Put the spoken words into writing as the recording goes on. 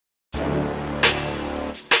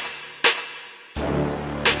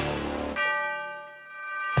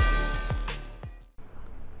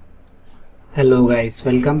Hello guys,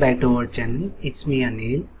 welcome back to our channel. It's me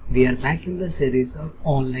Anil. We are back in the series of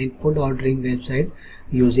online food ordering website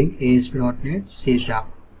using ASP.NET C#.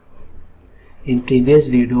 In previous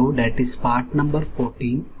video, that is part number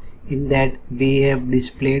 14, in that we have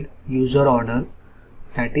displayed user order.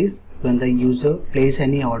 That is, when the user place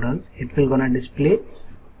any orders, it will gonna display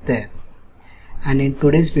there. And in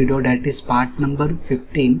today's video, that is part number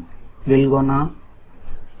 15, we'll gonna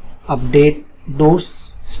update those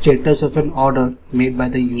status of an order made by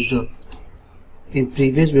the user. In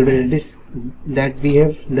previous video that we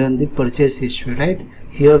have done the purchase history, right?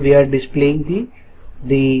 Here we are displaying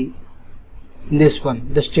the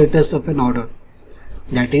status of an order.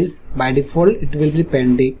 That is, by default it will be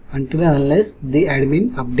pending until and unless the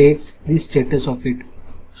admin updates the status of it.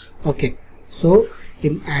 Okay, so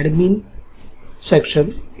in admin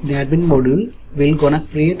section, in the admin module, we're gonna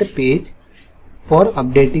create a page for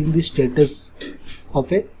updating the status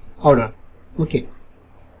of a order. Okay,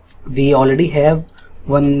 we already have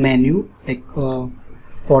one menu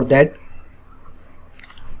for that,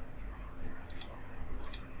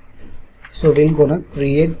 so we're gonna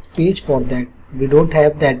create page for that. We don't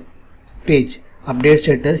have that page update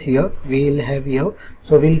status here, we'll have here,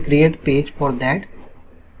 so we'll create page for that,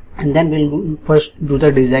 and then we'll first do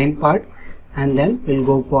the design part and then we'll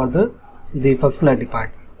go for the functionality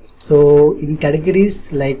part. So in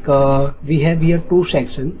categories, we have here two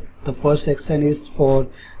sections. The first section is for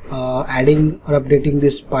adding or updating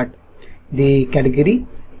this part, the category,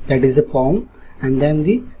 that is the form, and then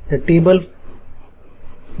the table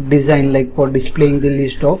design, like for displaying the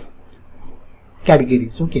list of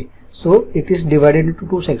categories. Okay, so it is divided into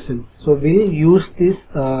two sections. So we'll use this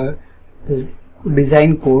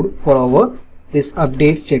design code for our this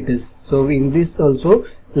update status. So in this also,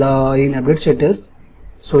 in update status,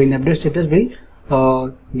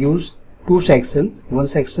 we'll use two sections. One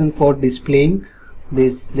section for displaying the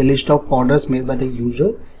list of orders made by the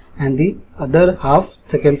user, and the other half,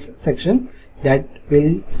 second section, that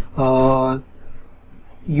will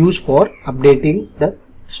use for updating the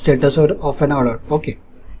status of an order. Okay,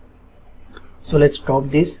 so let's stop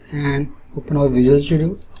this and open our Visual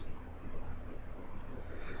Studio.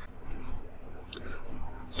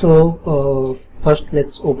 So first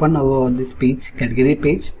let's open our this page, category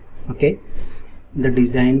page. Okay, the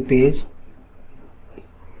design page.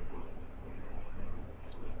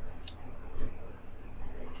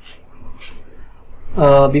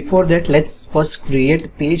 Before that, let's first create a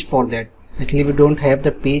page for that. Actually, we don't have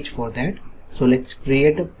the page for that, so let's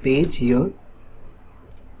create a page here.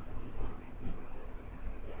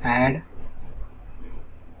 Add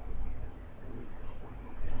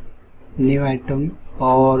new item,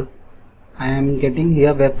 or I am getting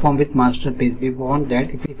here web form with master page. We want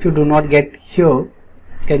that. If you do not get here, you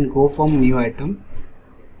can go from new item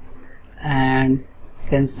and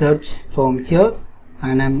can search from here,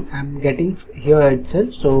 and I'm getting here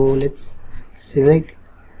itself. So let's select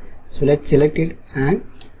it and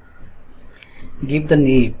give the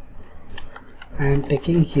name. I am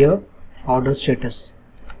taking here order status.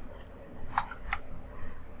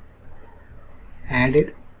 Add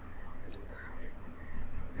it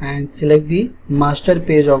and select the master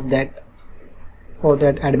page of that for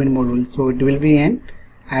that admin module. So it will be an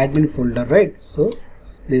admin folder, right? So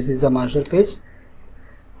this is the master page.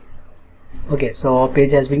 Okay, so our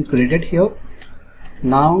page has been created here.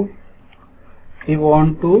 Now we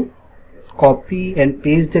want to copy and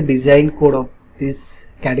paste the design code of this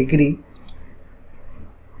category.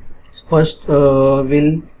 First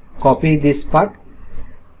we'll copy this part,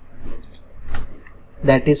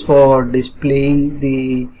 that is for displaying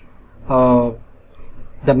the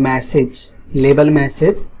message, label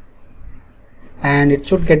message, and it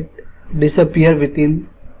should disappear within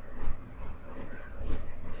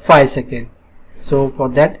 5 seconds. So for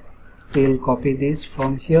that, we'll copy this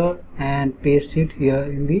from here and paste it here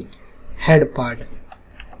in the head part.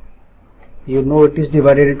 You know, it is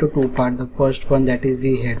divided into two parts. The first one, that is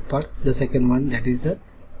the head part, the second one, that is the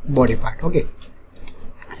body part. Okay,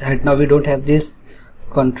 right now we don't have this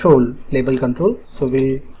control, label control, so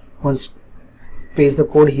we'll once paste the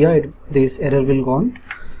code here, this error will gone.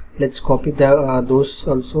 Let's copy the those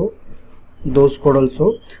code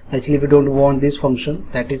also. Actually, we don't want this function,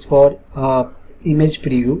 that is for image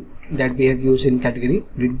preview that we have used in category.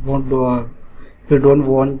 We don't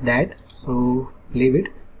want that, so leave it.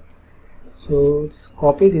 So just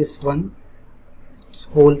copy this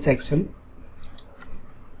whole section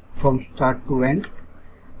from start to end,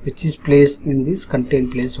 which is placed in this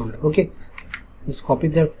content placeholder. Okay, just copy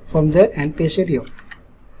that from there and paste it here.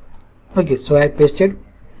 Okay, so I pasted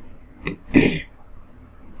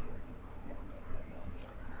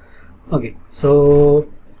Okay, so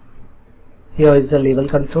here is the label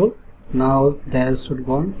control. Now there should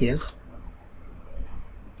go on. Yes.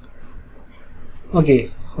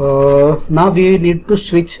 Okay, now we need to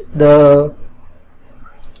switch the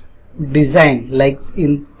design. Like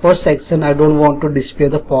in first section I don't want to display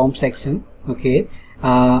the form section. Okay,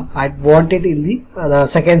 I want it in the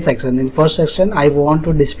second section. In first section I want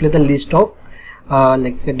to display the list of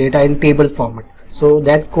like the data in table format. So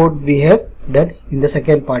that code we have done in the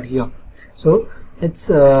second part here. So let's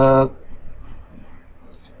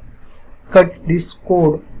cut this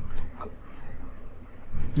code,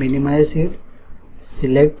 minimize it,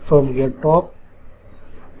 select from here top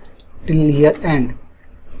till here end,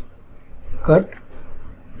 cut,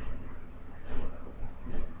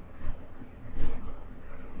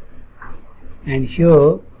 and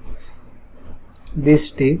here this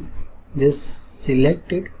div, just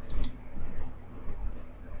select it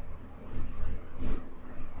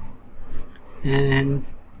and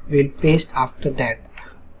we'll paste after that,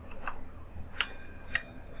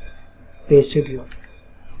 paste it here.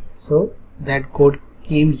 So that code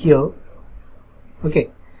came here.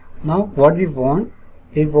 Okay, now what we want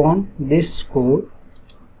this code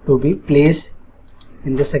to be placed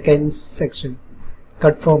in the second section.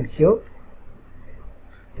 Cut from here,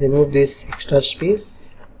 remove this extra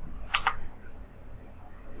space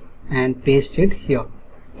and paste it here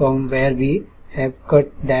from where we have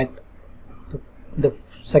cut that the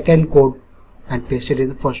second code and paste it in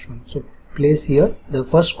the first one. So place here the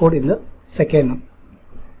first code in the second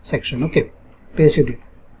section. Okay, paste it in.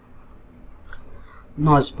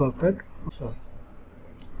 Now it's perfect.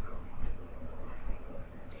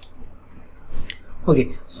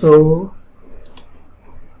 Okay, so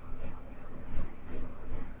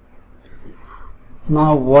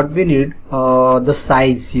now what we need, the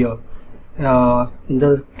size here in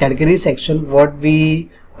the category section. What we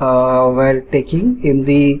were taking in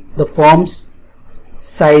the forms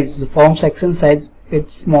size, the form section size,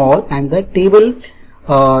 it's small, and the table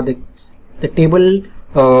the table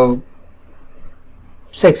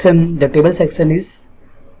section, the table section is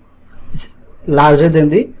larger than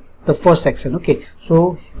the first section. Okay,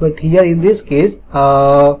 so but here in this case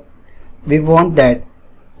we want that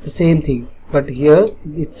the same thing, but here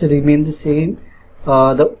it's remain the same,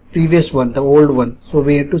 the previous one, the old one. So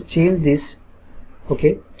we need to change this.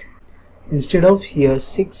 Okay, instead of here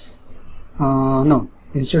 6, no,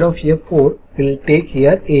 instead of here 4, we'll take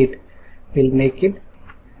here 8. We'll make it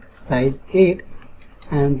size 8,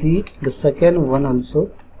 and the second one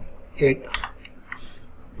also 8.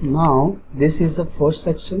 Now this is the first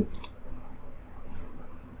section.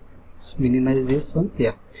 Let's minimize this one.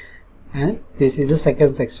 Yeah, and this is the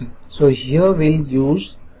second section. So here we'll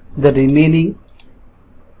use the remaining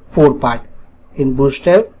 4 part. In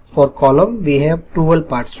Bootstrap for column we have 12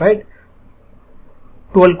 parts, right?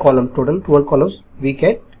 12 columns, total 12 columns we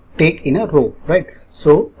can take in a row, right?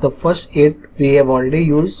 So the first 8 we have already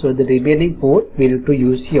used, so the remaining 4 we need to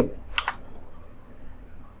use here.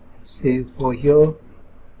 Same for here,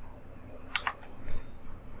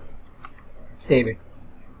 save it.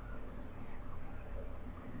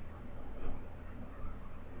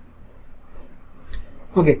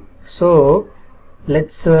 Okay, so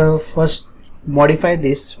let's first modify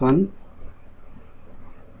this one.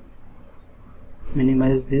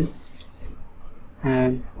 Minimize this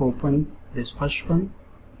and open this first one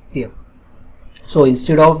here. So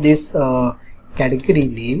instead of this category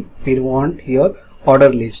name, we want here order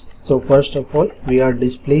list. So first of all we are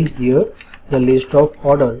displaying here the list of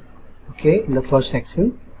order, okay, in the first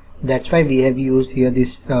section. That's why we have used here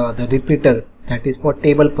this the repeater, that is for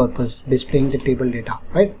table purpose, displaying the table data,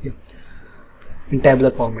 right, here in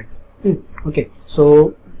tabular format. Okay,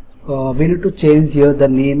 so we need to change here the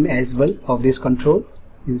name as well of this control.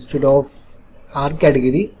 Instead of R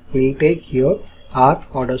category, we will take here R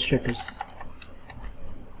order status,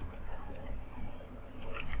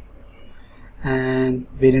 and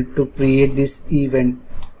we need to create this event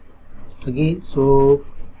again. So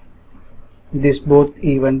this both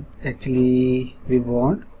event actually we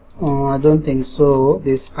want, I don't think so.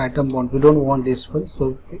 This item want, we don't want this one,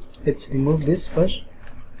 so let's remove this first.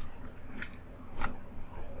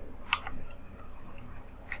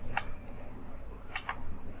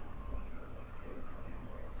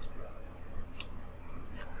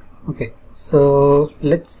 Okay, so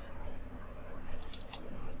let's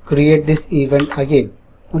create this event again.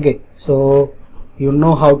 Okay, so you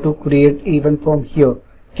know how to create event from here.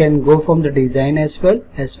 Can go from the design as well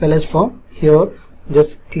as from here.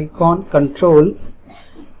 Just click on control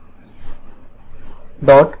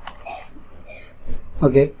dot.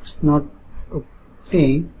 Okay, it's not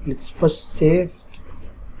okay. Let's first save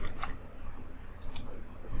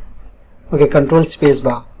Okay, control space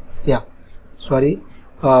bar. Yeah, sorry,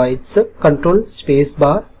 it's a control space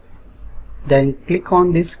bar. Then click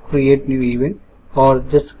on this create new event, or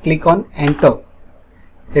just click on enter.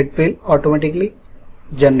 It will automatically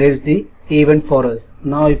generate the event for us.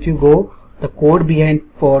 Now if you go the code behind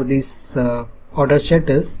for this order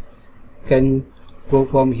status, can go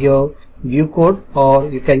from here view code, or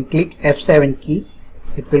you can click F7 key.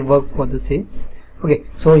 It will work for the same. Okay,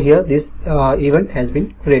 so here this event has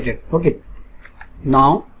been created. Okay,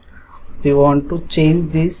 now we want to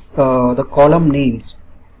change this the column names.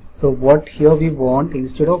 So what here we want,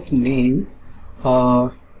 instead of name,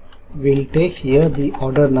 we'll take here the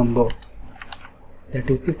order number.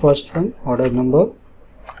 That is the first one, order number.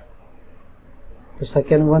 The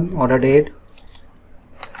second one, order date.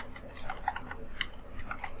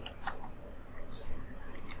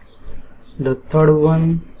 The third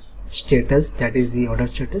one, status, that is the order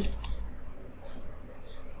status.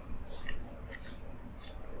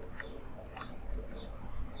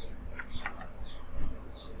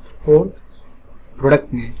 Fourth,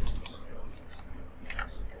 product name.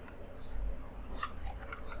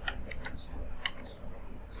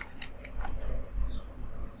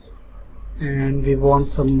 And we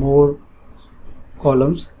want some more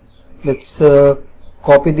columns. Let's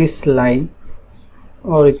copy this line,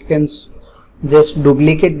 or you can just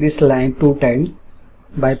duplicate this line 2 times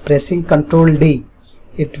by pressing Ctrl D.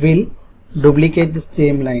 It will duplicate the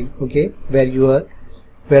same line, okay, where your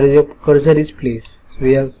cursor is placed.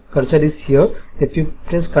 Where cursor is here, if you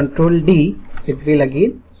press Ctrl D, it will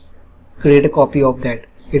again create a copy of that.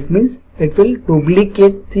 It means it will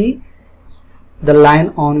duplicate the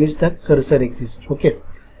line on which the cursor exists. Okay,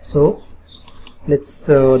 so let's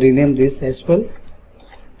rename this as well.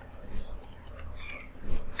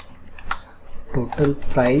 Total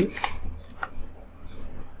price.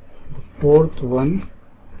 The fourth one,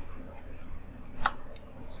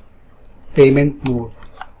 payment mode.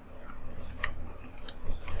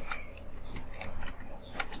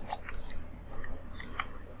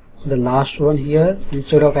 The last one here,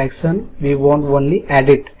 instead of action we want only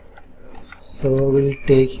edit, so we'll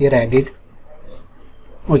take here edit.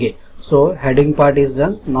 Okay, so heading part is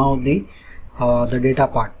done. Now the data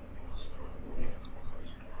part.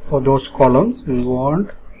 For those columns we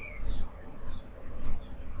want,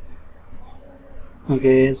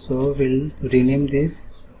 okay, so we'll rename this.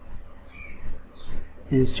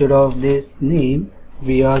 Instead of this name,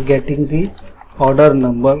 we are getting the order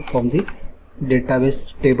number from the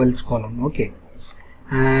database tables column. Okay,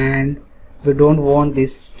 and we don't want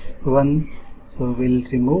this one, so we'll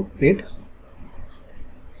remove it.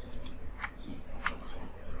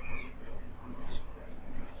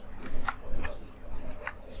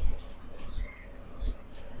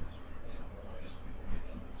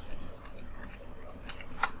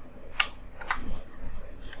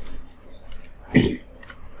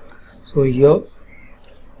 So here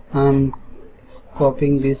I'm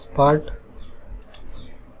copying this part,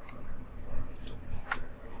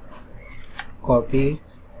 copy,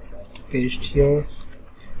 paste here,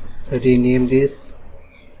 rename this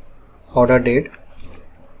order date.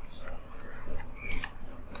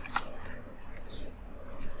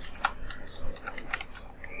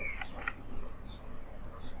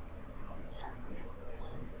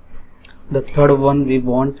 The third one, we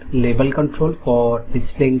want label control for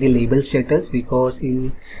displaying the label status, because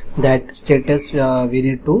in that status we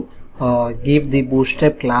need to give the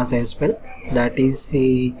bootstrap class as well. That is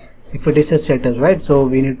if it is a status, right? So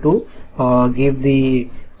we need to give the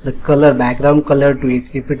color, background color to it,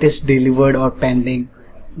 if it is delivered or pending.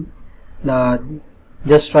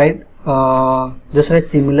 Just write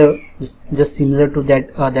similar, just similar to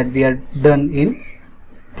that that we are done in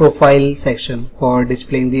profile section for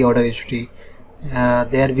displaying the order history.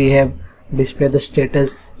 There we have display the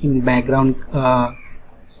status in background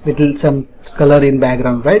with some color in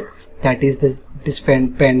background, right? That is this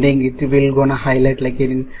pending. It will gonna highlight like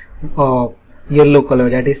in yellow color,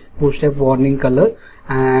 that is bootstrap warning color.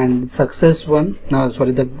 And success one,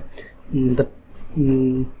 sorry, the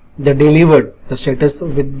delivered, the status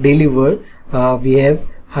with delivered, we have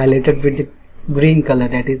highlighted with the green color,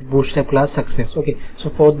 that is bootstrap class success. Okay,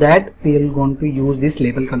 so for that we are going to use this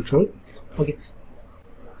label control. Okay,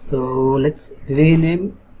 so let's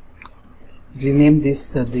rename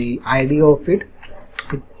this the ID of it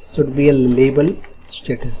should be a label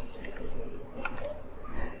status.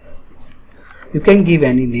 You can give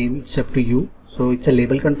any name, it's up to you. So it's a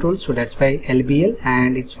label control, so that's why LBL,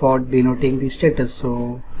 and it's for denoting the status,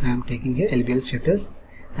 so I am taking here LBL status.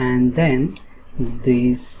 And then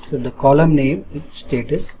the column name is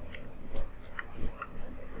status.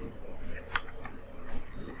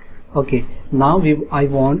 Okay, now I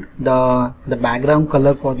want the background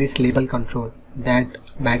color for this label control. That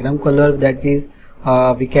background color that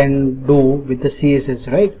we can do with the CSS,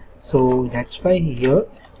 right? So that's why here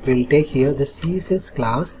we'll take here the CSS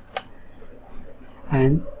class,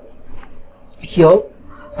 and here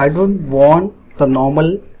I don't want the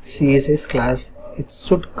normal CSS class, it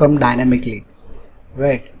should come dynamically,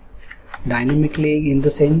 right? Dynamically in the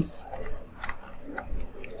sense,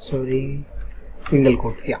 sorry, single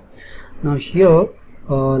quote, yeah. Now here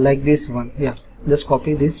like this one, yeah, just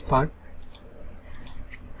copy this part,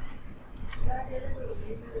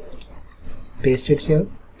 paste it here.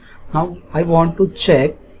 Now I want to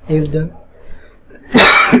check if the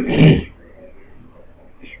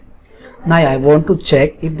now I want to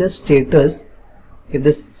check if the status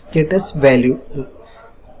value,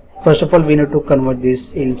 first of all we need to convert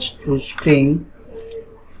this into string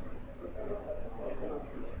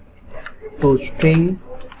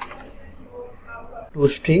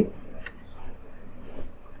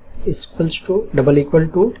is equals to double equal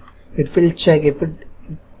to, it will check if it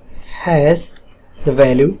has the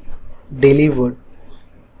value delivered.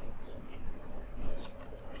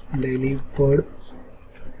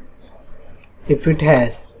 If it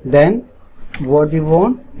has, then what we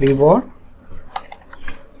want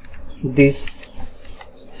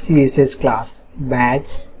this CSS class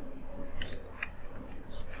badge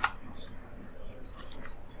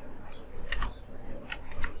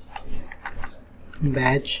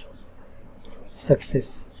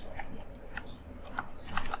success.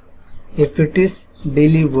 If it is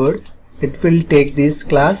delivered, it will take this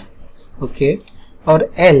class, okay, or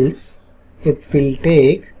else it will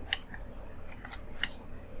take,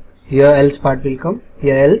 here else part will come,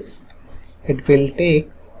 here else it will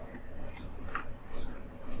take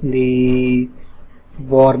the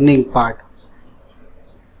warning part,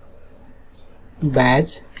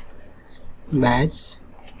 badge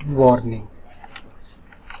warning.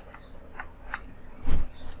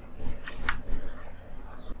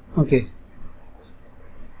 Okay,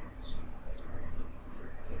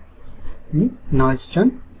 now it's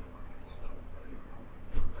done.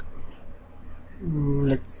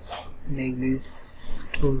 Let's make this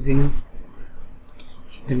closing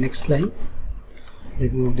the next line,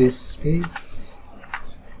 remove this space.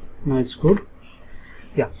 Now it's good.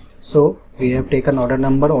 Yeah, so we have taken order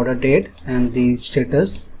number, order date, and the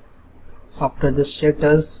status. After the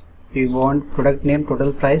status we want product name,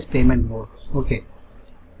 total price, payment mode. Okay,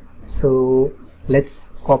 so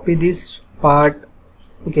let's copy this part.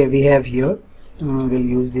 Okay, we have here, we'll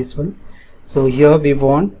use this one. So here we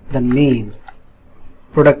want the name,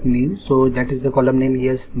 product name, so that is the column name,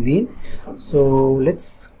 here's name. So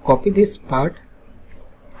let's copy this part,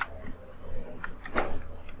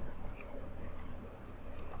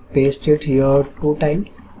 paste it here 2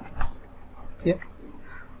 times. Yeah,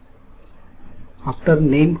 after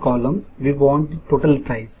name column we want the total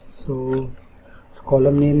price, so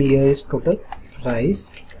column name here is total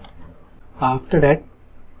price. After that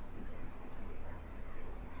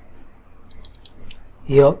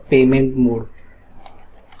here payment mode,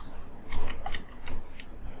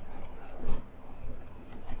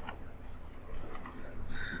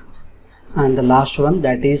 and the last one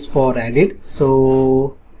that is for edit.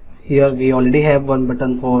 So here we already have one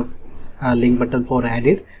button for link button for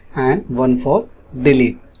edit and one for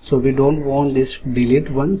delete, so we don't want this delete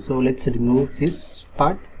one, so let's remove this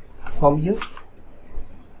part from here.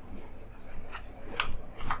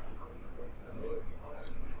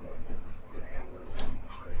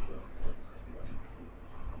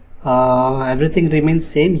 Everything remains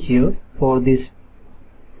same here for this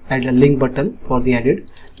add a link button for the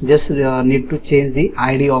edit, just need to change the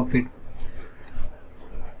ID of it.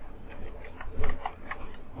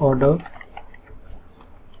 Order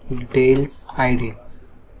details ID,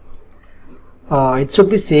 it should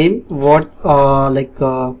be same what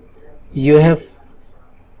you have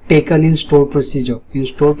taken in store procedure. In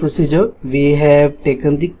store procedure we have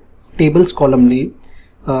taken the tables column name,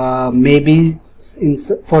 maybe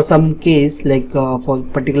for some case for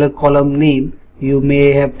particular column name you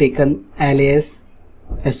may have taken alias,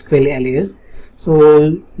 SQL alias.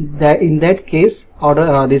 So that in that case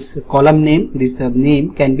order this column name, this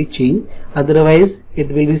name can be changed, otherwise it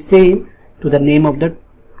will be same to the name of the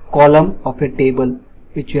column of a table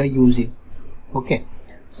which you are using. Okay,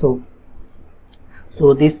 so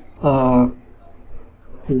this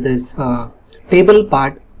table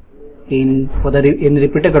part in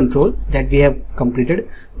repeater control that we have completed.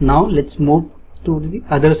 Now let's move to the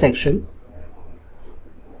other section.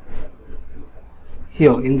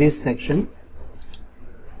 Here in this section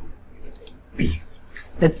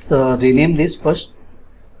let's rename this first.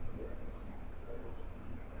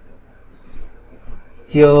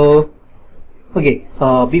 here. Okay,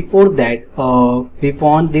 before that we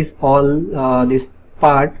want this all this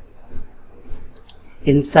part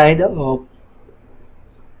inside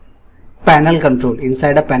panel control.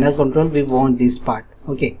 Inside a panel control we want this part.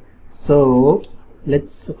 Okay, so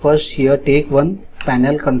let's first here take one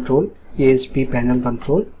panel control, ASP panel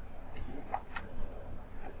control.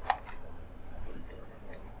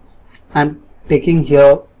 I'm taking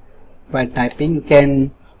here by typing. You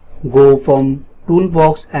can go from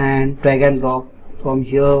toolbox and drag and drop. From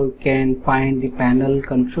here you can find the panel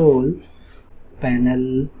control.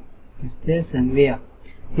 Panel is there somewhere.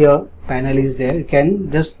 Here panel is there. You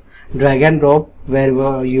can just drag and drop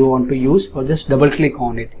wherever you want to use, or just double click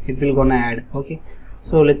on it. It will gonna add. Okay,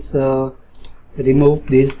 so let's remove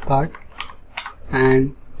this part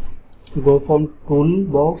and go from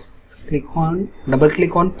toolbox, click on, double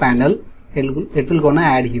click on panel. It will gonna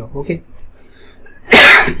add here. Okay,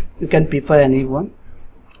 you can prefer any one.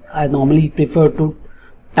 I normally prefer to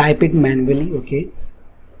type it manually. Okay.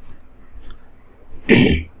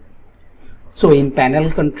 So in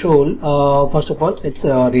panel control, first of all, let's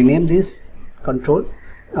rename this control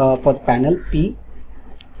for the panel P.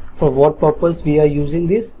 For what purpose we are using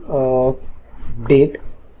this? Update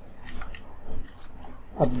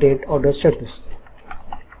order status.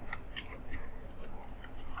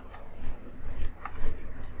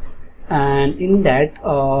 And in that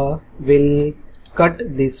we'll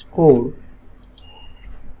cut this code.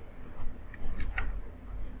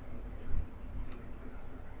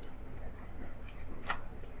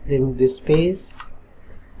 Remove this space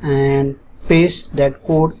and paste that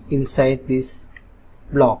code inside this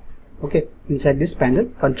block. Okay, inside this panel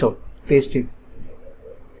control, paste it.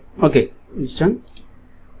 Okay, it's done.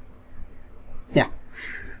 Yeah,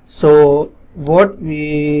 so what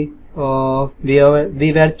we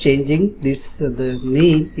were changing this the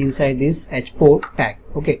name inside this h4 tag.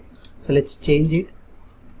 Okay, so let's change it.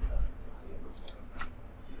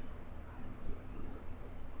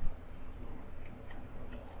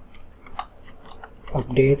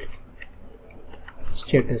 Update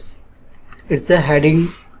status. It's a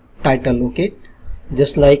heading title. Okay,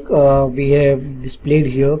 just like we have displayed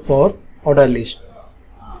here for order list.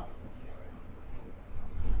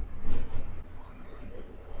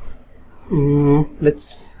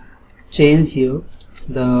 Let's change here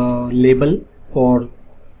the label for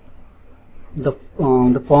the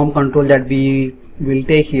form control that we will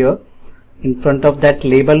take here. In front of that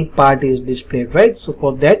label part is displayed, right? So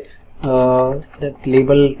for that that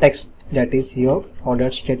label text, that is here order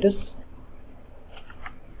status,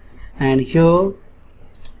 and here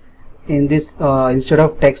in this instead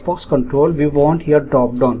of text box control we want here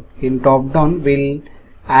drop down. In drop down we'll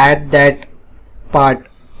add that part,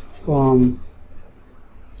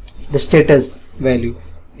 the status value,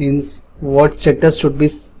 means what status should be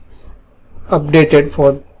updated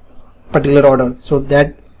for particular order. So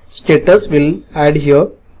that status will add here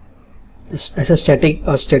as a static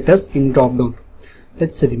status in drop down.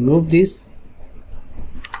 Let's remove this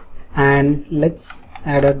and let's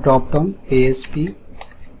add a drop down, ASP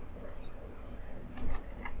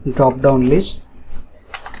drop down list,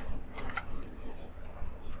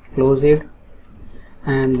 close it,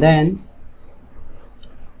 and then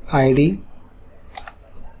ID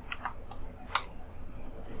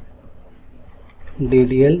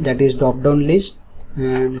DDL, that is drop down list,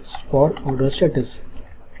 and it's for order status.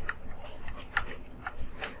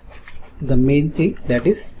 The main thing, that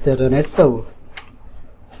is the run at server,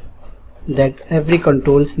 that every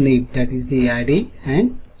controls need, that is the ID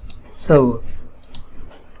and server,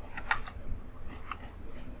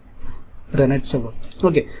 run at server.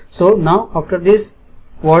 Okay, so now after this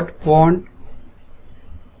we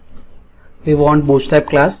want bootstrap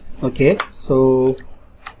class. Okay, so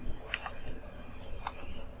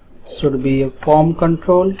should be a form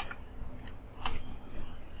control,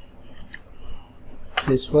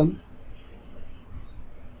 this one,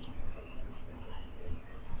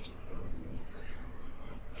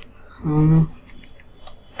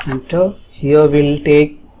 enter. Here we'll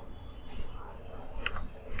take,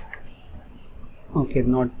 okay,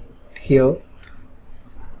 not here,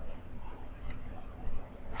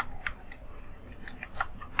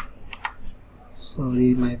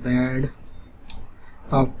 sorry, my bad.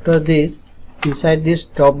 After this, inside this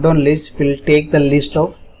drop down list we'll take the list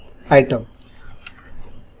of item.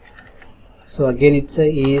 So again it's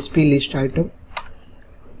a ASP list item.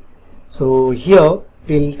 So here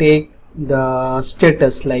we'll take the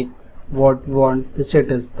status, like what we want the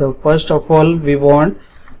status. So first of all we want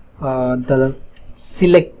the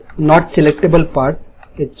not selectable part.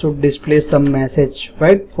 It should display some message,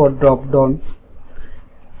 right, for drop down.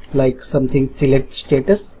 like something select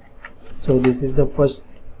status. So this is the first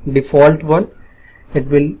default one. It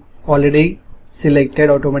will already selected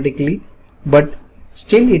automatically, but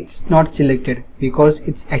still it's not selected because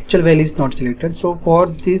its actual value is not selected. So for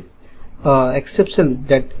this exception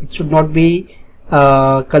that it should not be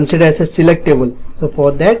considered as a selectable, so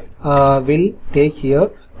for that we'll take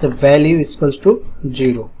here the value is equals to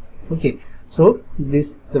 0. Okay, so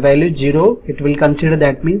this the value 0 it will consider,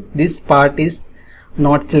 that means this part is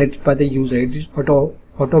not selected by the user, it is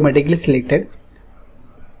automatically selected.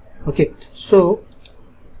 Okay, so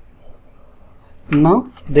now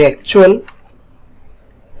the actual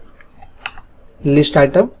list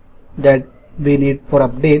item that we need for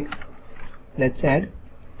update, let's add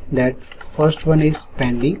that. First one is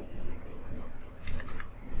pending.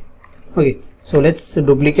 Okay, so let's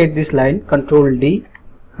duplicate this line, Control D,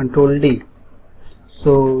 Control D.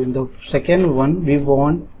 So in the second one we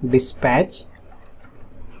want dispatch,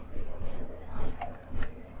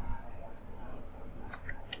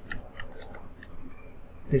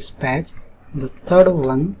 dispatch. The third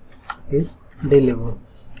one is deliver.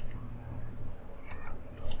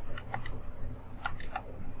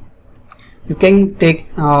 You can take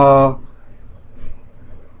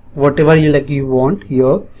whatever you want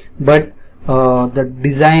here, but the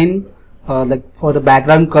design like for the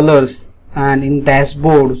background colors and in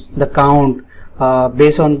dashboards the count,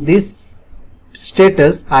 based on this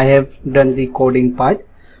status I have done the coding part.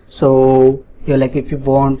 So here, like if you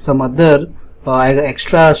want some other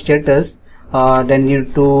extra status, then you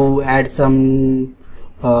need to add some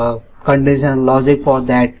condition logic for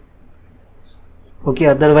that. Okay,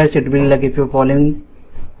 otherwise it will, like if you're following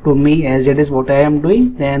to me as it is what I am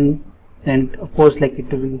doing, then of course like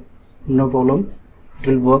it will no problem, it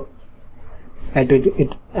will work at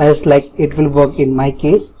it as like it will work in my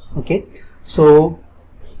case. Okay, so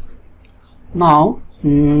now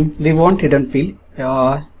we want hidden field,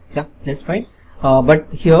 yeah, that's fine, but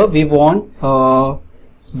here we want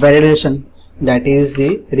validation, that is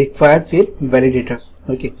the required field validator.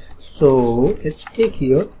 Okay, so let's take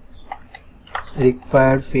here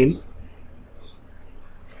required field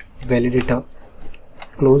validator,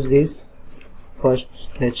 close this. First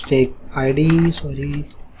let's take id equals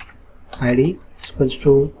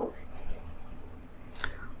to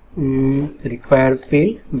required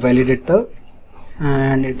field validator,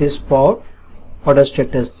 and it is for order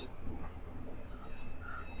status,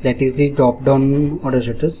 that is the drop down order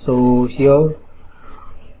status. So here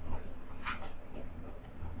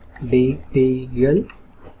DDL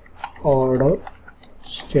order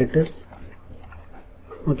status.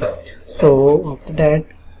 Okay, so after that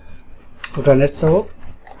to run it, so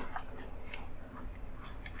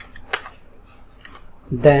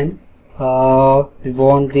then we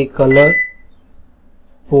want the color,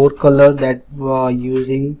 4 color that we are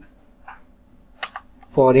using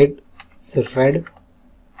for it is red.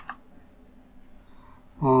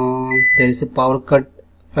 There is a power cut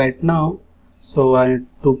right now, so I need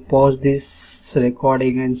to pause this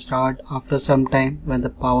recording and start after some time when the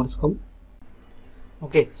powers come.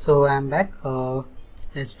 Okay, so I am back.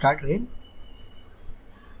 Let's start again.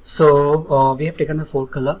 So we have taken the 4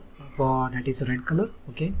 color, that is red color.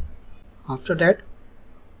 Okay, after that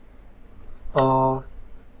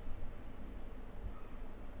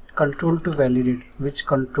control to validate, which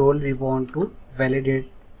control we want to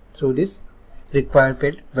validate through this required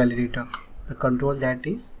field validator. The control that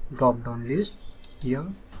is drop down list. Here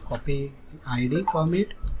copy the ID from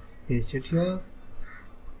it, paste it here,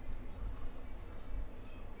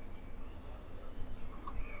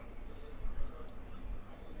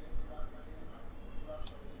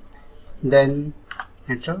 then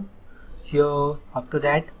enter. Here after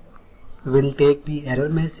that we'll take the error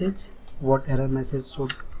message, what error message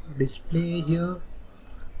should display here.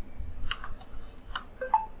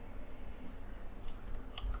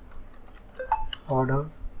 Order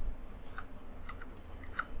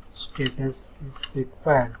status is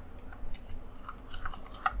required,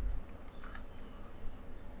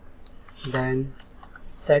 then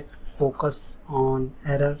set focus on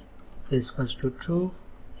error is equals to true,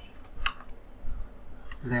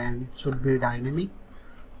 then it should be dynamic,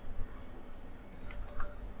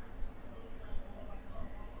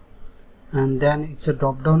 and then it's a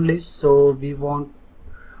drop down list, so we want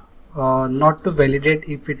not to validate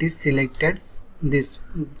if it is selected this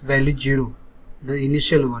value 0, the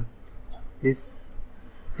initial one. This,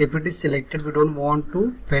 if it is selected, we don't want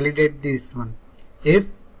to validate this one.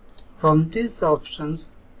 If from these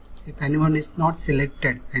options, if anyone is not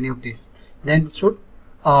selected any of this, then it should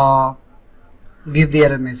give the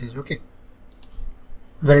error message. Okay,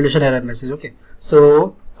 validation error message. Okay,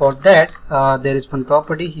 so for that there is one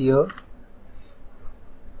property here,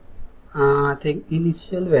 I think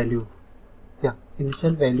initial value. Yeah,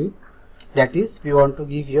 initial value, that is we want to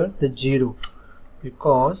give here the 0,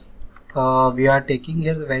 because we are taking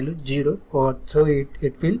here the value 0, for so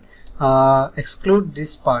it will exclude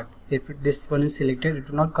this part. If this one is selected, it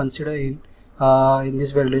will not consider in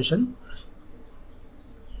this validation.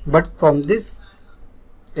 But from this,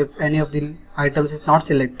 if any of the items is not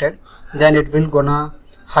selected, then it will gonna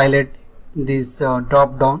highlight this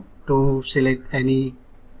drop down to select any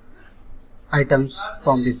items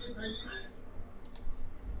from this.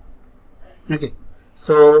 Okay,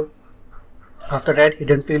 so after that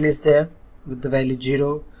hidden field is there with the value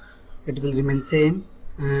 0, it will remain same,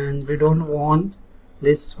 and we don't want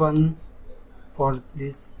this one. For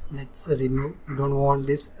this, let's remove, we don't want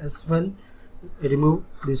this as well, remove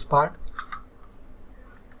this part.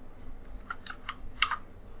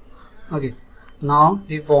 Okay, now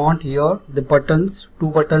we want here the buttons,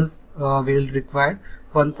 2 buttons we will require,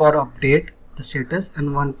 one for update the status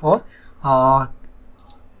and one for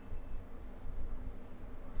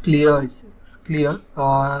clear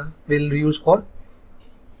will use for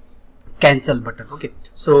cancel button. Okay,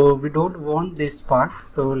 so we don't want this part,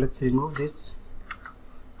 so let's remove this.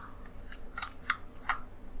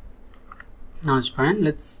 Now it's fine.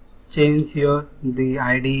 Let's change here the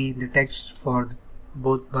ID, the text for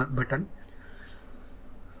both button.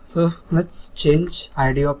 So let's change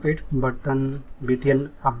ID of it, button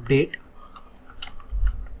BTN update,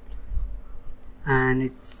 and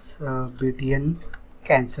it's BTN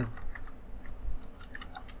cancel.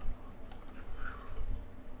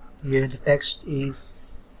 Here the text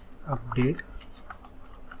is update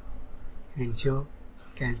and here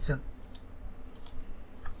cancel.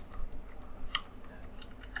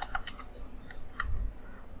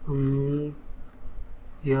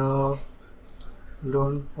 Here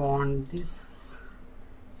don't want this.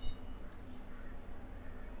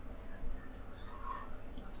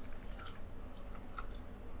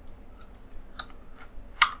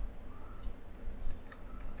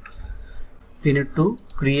 We need to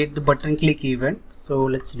create the button click event, so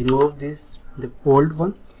let's remove this, the old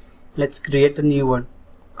one. Let's create a new one.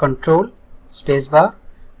 Control spacebar,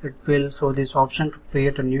 it will show this option to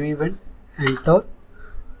create a new event. Enter,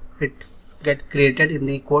 it's get created in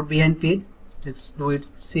the code behind page. Let's do it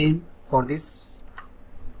same for this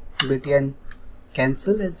BTN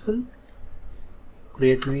cancel as well.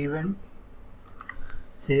 Create new event,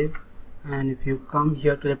 save, and if you come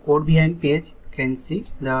here to the code behind page, you can see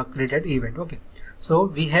the created event. Okay, so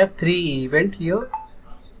we have 3 event here,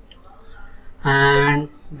 and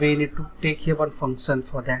we need to take here one function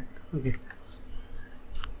for that.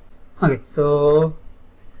 Okay, so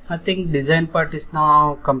I think design part is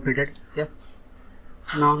now completed. Yeah,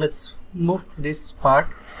 now let's move to this part,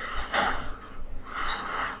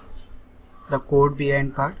 the code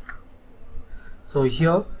behind part. So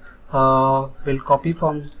here we'll copy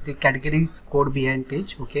from the categories code behind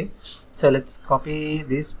page. Okay, so let's copy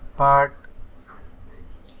this part,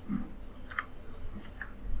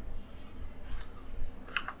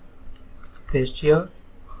 paste here.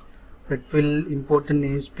 It will import the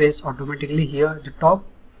namespace automatically here at the top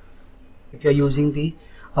if you are using the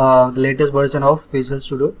latest version of Visual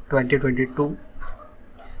Studio 2022.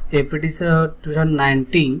 If it is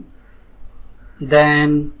 2019,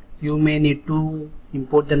 then you may need to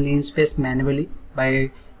import the namespace manually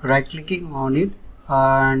by right clicking on it,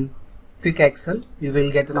 and quick action you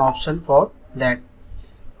will get an option for that.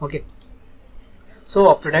 Okay, so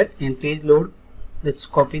after that in page load, let's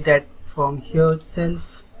copy that from here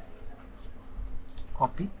itself,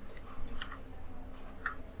 copy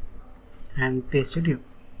and paste it here.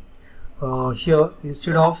 Here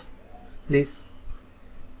instead of this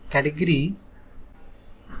category,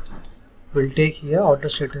 we'll take here auto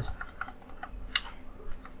status.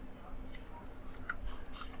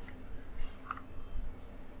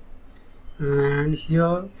 And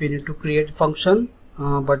here we need to create a function,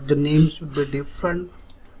 but the name should be different.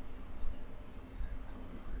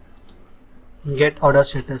 Get order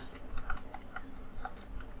status.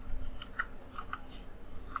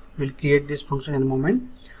 We'll create this function in a moment.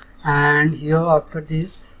 And here after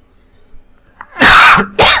this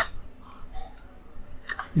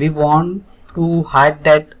we want to hide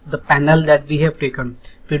that the panel that we have taken.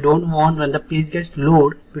 We don't want, when the page gets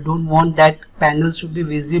load, we don't want that panel should be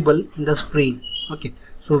visible in the screen. Okay,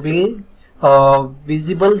 so we'll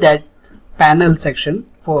visible that panel section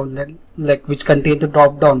for that, like which contain the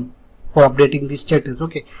drop down for updating the status.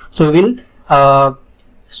 Okay, so we'll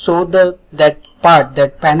show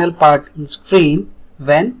that panel part in screen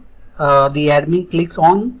when the admin clicks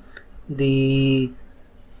on the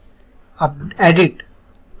edit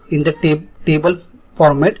in the table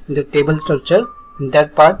format, in the table structure, in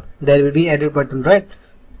that part there will be edit button, right?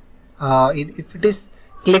 If it is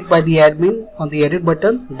clicked by the admin on the edit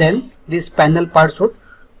button, then this panel part should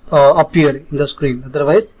appear in the screen,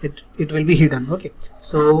 otherwise it will be hidden. Okay,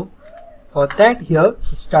 so for that, here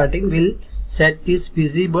starting will set this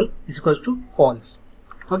visible is equals to false.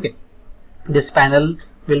 Okay, this panel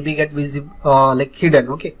will be get visible like hidden.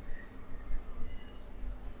 Okay,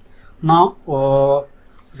 now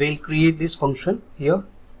we'll create this function here.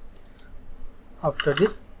 After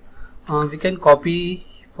this we can copy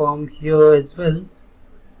from here as well,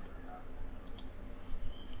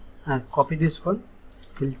 and copy this one.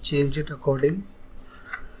 We'll change it according,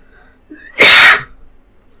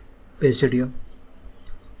 paste it here,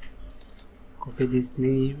 copy this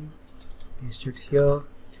name, paste it here,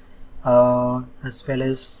 as well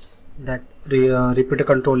as that repeater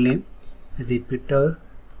control name, repeater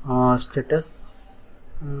status,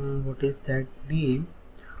 what is that name,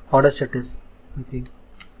 order status, I think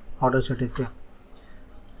order status, yeah,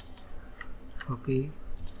 copy,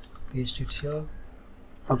 paste it here.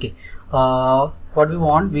 Okay, what we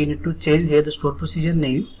want, we need to change here the store procedure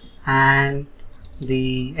name and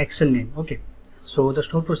the action name. Okay, so the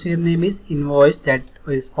store procedure name is invoice, that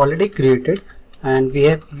is already created and we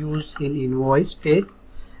have used in invoice page,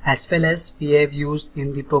 as well as we have used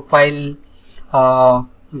in the profile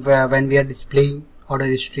when we are displaying order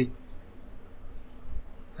history,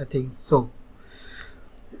 I think so.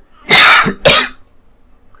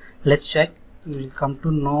 Let's check, we will come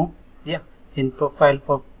to know, yeah, in profile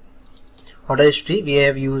for order history we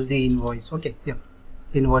have used the invoice. Okay, yeah,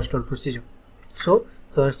 invoice store procedure. So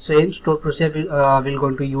same store procedure we're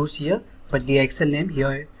going to use here, but the action name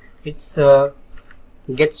here, it's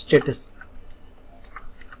get status,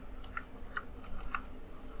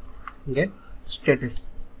 and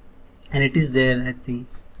it is there, I think.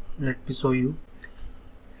 Let me show you.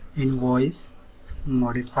 Invoice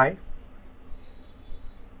modify,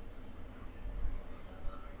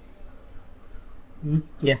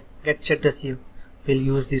 yeah, get status here, we'll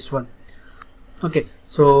use this one. Okay,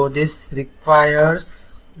 so this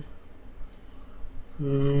requires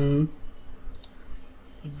it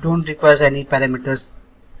don't require any parameters,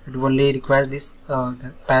 it only requires this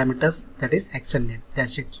the parameters, that is action name,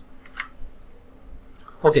 that's it.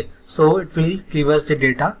 Okay, so it will give us the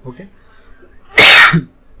data. Okay,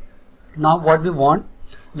 now what we want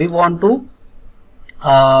to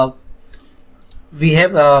we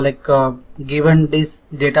have given this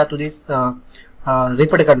data to this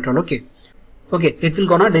repeater control. Okay, it will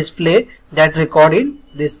gonna display that record in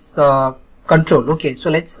this control. Okay, so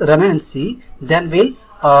let's run and see, then we'll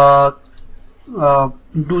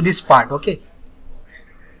do this part. Okay,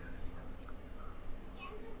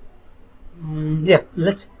 yeah,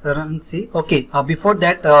 let's run and see. Okay, before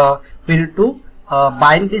that we need to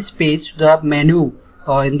bind this page to the menu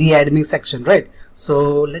in the admin section, right?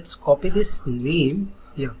 So let's copy this name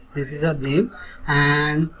here, this is a name,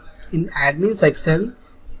 and in admin section,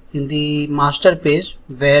 in the master page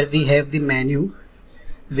where we have the menu,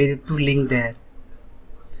 we need to link there,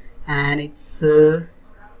 and it's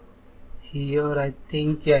here, I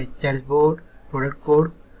think, yeah, it's dashboard, product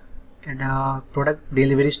code, and product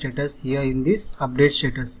delivery status here in this update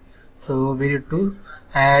status. So we need to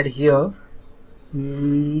add here,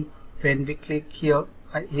 when we click here,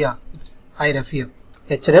 yeah, it's href here,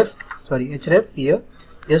 href here,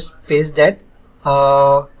 just paste that.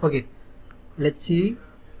 Okay, let's see.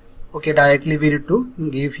 Okay, directly we need to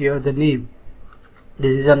give here the name,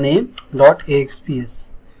 this is a name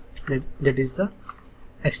 .axps, that is the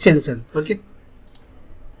extension. Okay,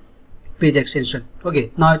 page extension.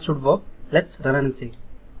 Okay, now it should work. Let's run and see.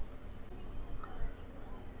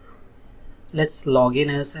 Let's log in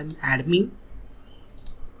as an admin.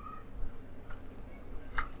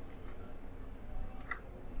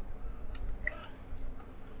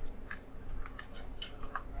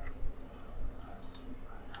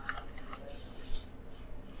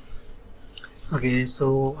 Okay,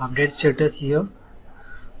 so update status here.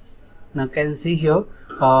 Now can see here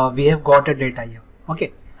we have got a data here.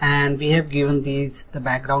 Okay, and we have given these the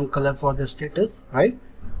background color for the status, right?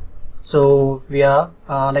 So we are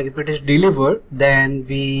like if it is delivered, then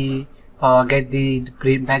we get the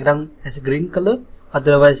green background as a green color,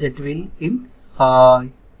 otherwise it will in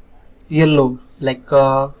yellow, like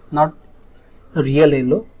not real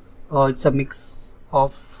yellow, it's a mix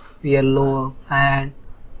of yellow and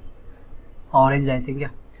orange, I think. Yeah,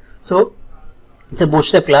 so it's a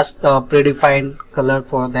Bootstrap class predefined color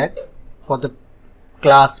for that, for the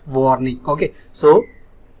class warning. Okay, so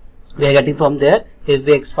we are getting from there. If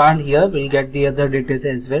we expand here, we'll get the other details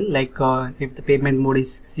as well, like if the payment mode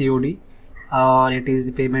is COD or it is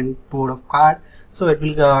the payment mode of card, so it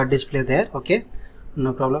will display there. Okay,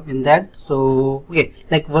 no problem in that. So okay,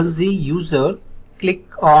 like once the user click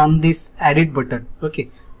on this edit button, okay,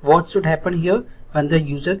 what should happen here? When the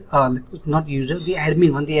user not user, the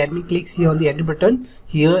admin, when the admin clicks here on the edit button,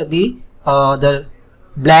 here the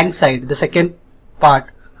blank side, the second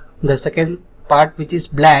part which is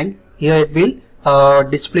blank, here it will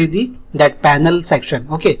display that panel section,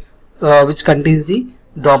 okay, which contains the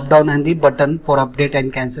drop down and the button for update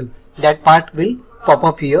and cancel. That part will pop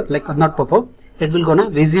up here, like not pop up, it will gonna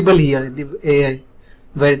visible here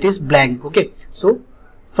where it is blank. Okay, so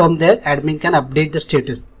from there admin can update the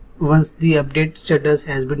status. Once the update status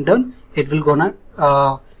has been done, it will gonna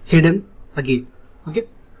hidden again. Okay,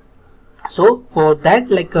 so for that,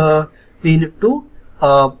 like we need to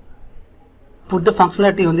put the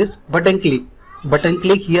functionality on this button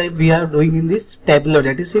click here. We are doing in this tabular,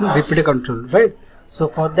 that is in repeater control, right? So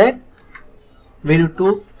for that we need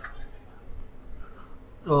to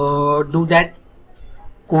do that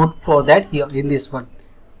code for that here in this one,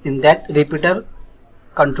 in that repeater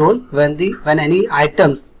control. When any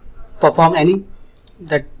items perform any,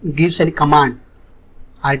 that gives any command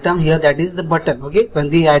item here, that is the button. Okay, when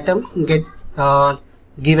the item gets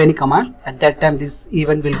give any command, at that time this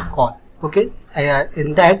event will call. Okay,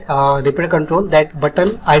 in that repeater control, that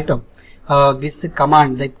button item gives the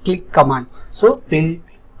command, that click command. So we'll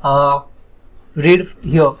read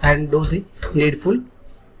here and do the needful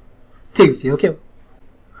things here. Okay,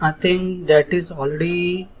 I think that is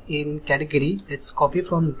already in category. Let's copy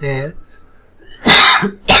from there.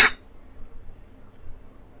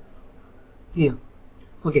 Here.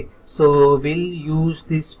 Okay, so we'll use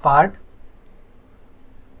this part.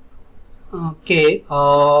 Okay,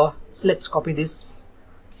 let's copy this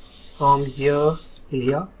from here till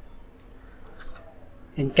here.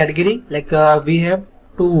 In category, like we have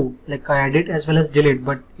two, like edit as well as delete,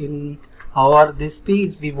 but in our this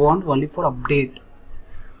piece we want only for update.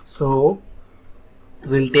 So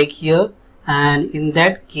we'll take here, and in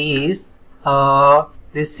that case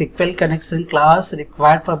this SQL connection class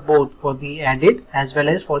required for both, for the edit as well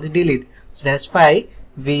as for the delete. So that's why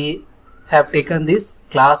we have taken this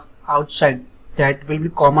class outside, that will be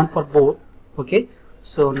common for both. Okay,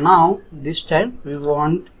 so now this time we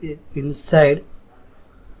want it inside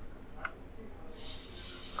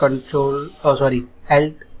control,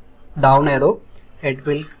 alt down arrow, it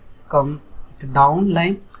will come the down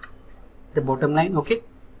line, the bottom line. Okay,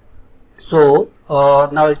 so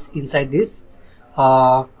now it's inside this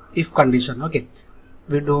if condition. Okay,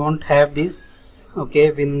 we don't have this.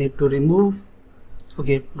 Okay, we need to remove.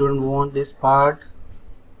 Okay, don't want this part,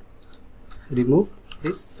 remove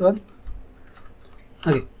this one.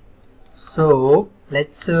 Okay, so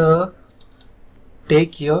let's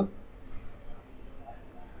take here,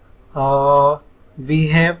 we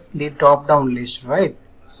have the drop down list, right?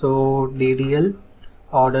 So DDL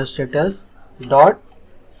order status dot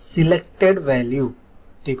selected value,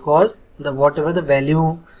 because the whatever the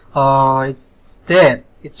value it's there,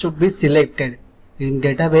 it should be selected in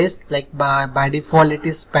database. Like by default it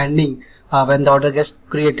is pending when the order gets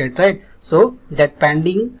created, right? So that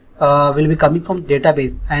pending will be coming from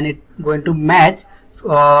database, and it going to match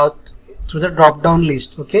to the drop down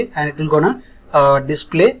list. Okay, and it will gonna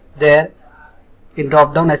display there in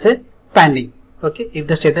drop down as a pending. Okay, if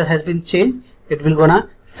the status has been changed, it will gonna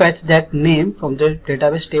fetch that name from the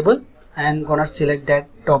database table and gonna select that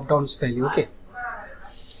drop down's value. Okay,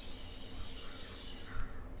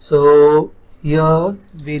 so here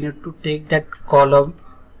we need to take that column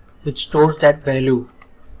which stores that value,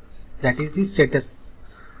 that is the status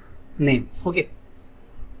name. Okay,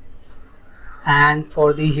 and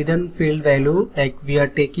for the hidden field value, like we are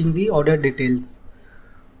taking the order details,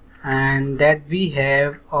 and that we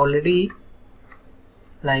have already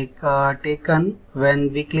like taken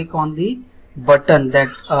when we click on the button, that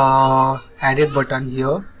added button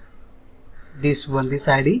here, this one, this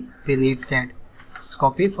ID, we need that. Let's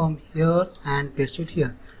copy from here and paste it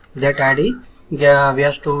here. That ID, we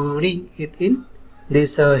are storing it in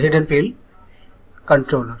this hidden field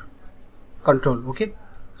control. Okay,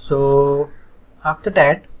 so after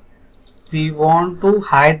that we want to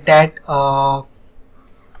hide that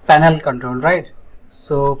panel control, right?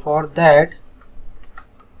 So for that,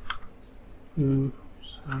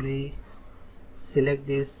 select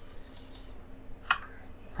this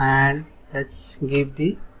and let's give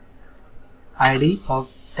the ID of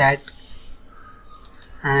that,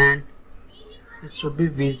 and it should be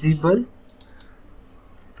visible,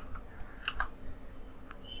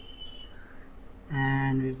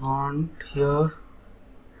 and we want want here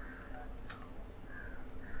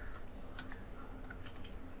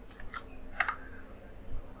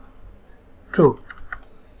true.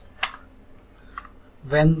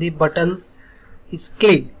 When the buttons is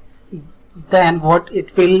clicked, then what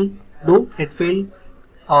it will do, it will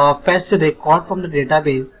fetch the record from the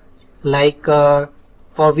database, like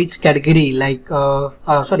for which category, like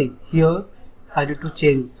sorry, here I need to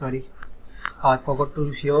change, sorry, I forgot to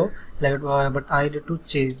here, like, but I need to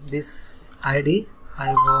change this ID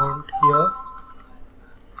I want here.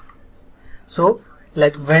 So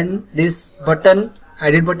like when this button,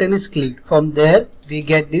 edit button is clicked, from there we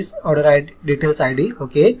get this order ID, details ID.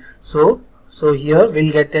 Okay, so here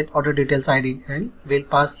we'll get that order details ID and we'll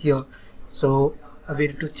pass here. So we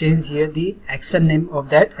need to change here the action name of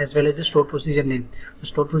that as well as the stored procedure name. The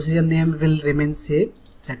stored procedure name will remain same,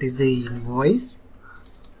 that is the invoice,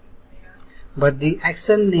 but the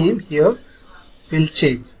action name here will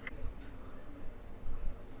change.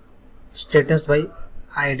 Status by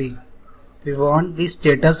ID, we want the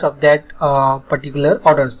status of that particular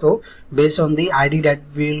order. So based on the ID that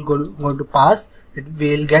we will going to pass, it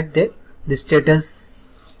will get the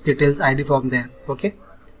status details ID from there. Okay,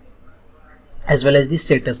 as well as the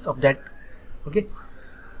status of that. Okay,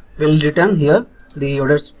 we'll return here the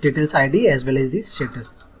order details ID as well as the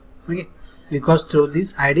status. Okay, because through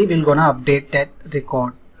this ID we're gonna update that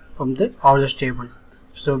record from the orders table.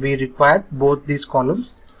 So we require both these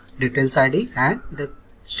columns, details ID and the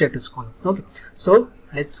status column. Okay, so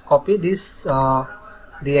let's copy this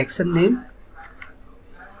the action name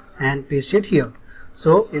and paste it here.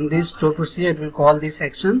 So in this stored procedure, we'll call this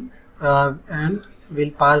action and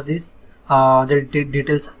we'll pass this the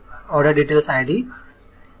details, order details ID,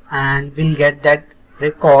 and we'll get that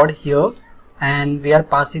record here, and we are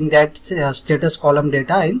passing that status column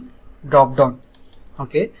data in drop down.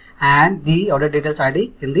 Okay, and the order details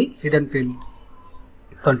ID in the hidden field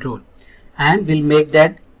control, and we'll make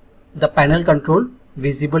that the panel control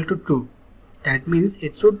visible to true. That means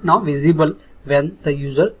it should now visible when the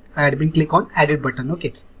user admin click on edit button.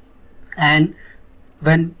 Okay, and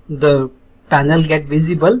when the panel get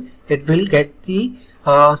visible, it will get the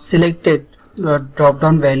selected drop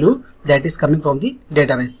down value that is coming from the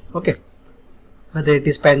database. Okay, whether it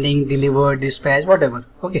is pending, delivered, dispatch, whatever.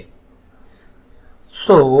 Okay,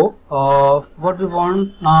 so what we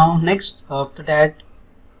want now next after that,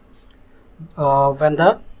 when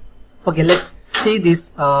the okay, let's see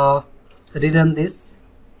this, rerun this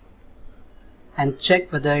and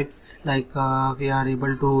check whether it's like we are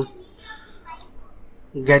able to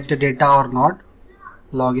get the data or not.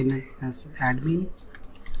 Login as admin,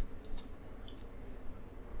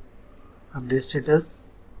 update status,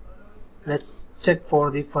 let's check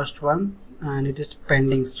for the first one, and it is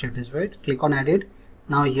pending status, right? Click on edit.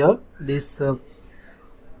 Now here this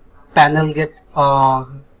panel get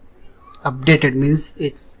updated, means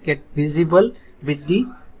it's get visible with the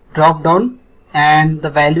drop down and the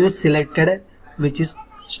value is selected which is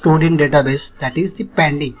stored in database, that is the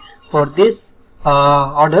pending. For this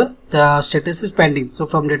order the status is pending, so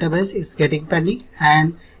from database is getting pending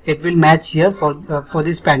and it will match here for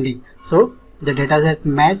this pending. So the data set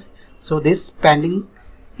match, so this pending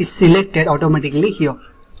is selected automatically here.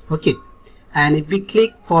 Okay, and if we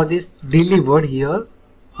click for this delivered here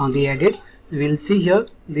on the edit, we will see here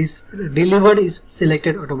this delivered is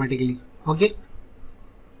selected automatically. Okay,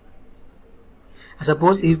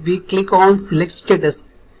 suppose if we click on select status,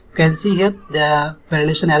 you can see here the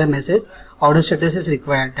validation error message, order status is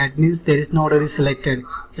required. That means there is no order is selected.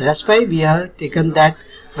 So that's why we have taken that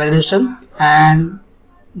validation, and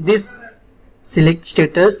this select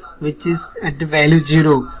status which is at the value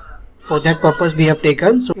 0, for that purpose we have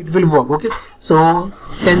taken, so it will work. Okay, so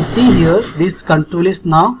you can see here this control is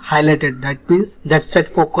now highlighted. That means that set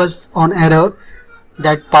focus on error,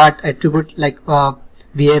 that part attribute like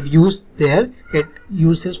we have used there, it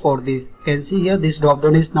uses for this. You can see here this drop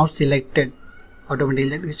down is now selected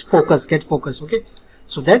automatically, that is focus, get focus. Okay,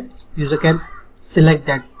 so that user can select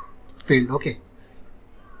that field. Okay,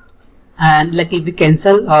 and like if we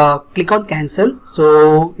cancel, click on cancel,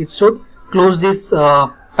 so it should close this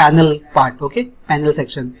panel part. Okay, panel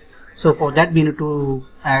section. So for that we need to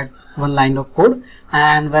add one line of code,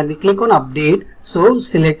 and when we click on update, so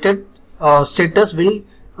selected status will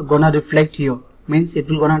gonna reflect here, means it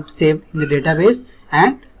will gonna save in the database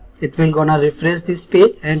and it will gonna refresh this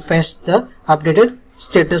page and fetch the updated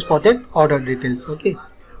status for that order details. Okay,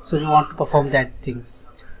 so we want to perform that things.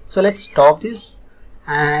 So let's stop this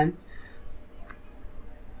and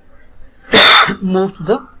move to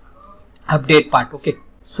the update part. Okay,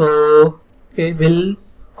 so okay, we'll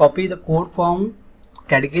copy the code from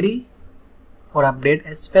category for update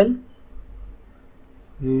as well.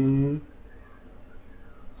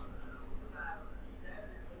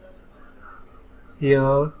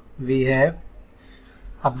 Here we have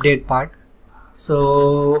update part,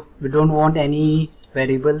 so we don't want any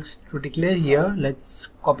variables to declare here. Let's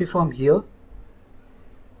copy from here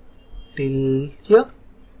till here,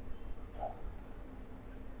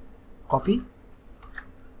 copy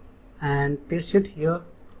and paste it here.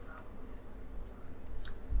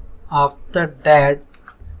 After that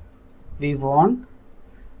we want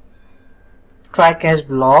try catch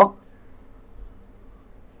block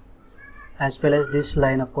as well as this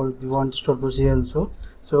line. Of course we want store procedure also,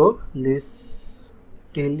 so this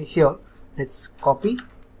till here let's copy,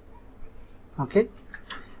 okay,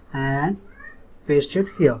 and paste it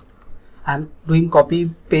here. I'm doing copy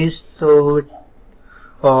paste, so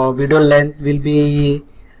video length will be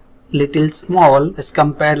little small as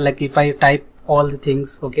compared like if I type all the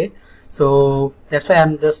things, okay. So that's why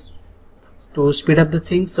I'm just to speed up the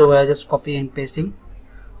things, so I just copy and pasting,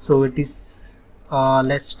 so it is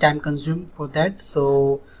less time consume for that.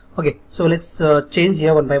 So okay, so let's change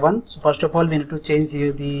here one by one. So first of all we need to change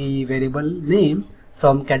here the variable name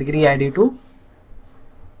from category ID to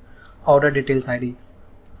order details ID.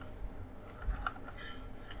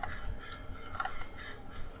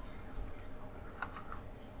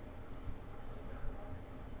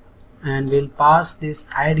 And we'll pass this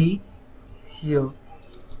ID here.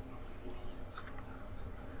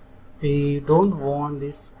 We don't want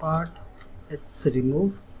this part, let's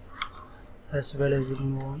remove, as well as we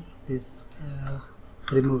don't want this,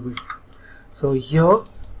 remove it. So here,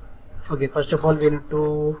 okay, first of all we need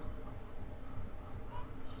to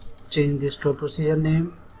change this store procedure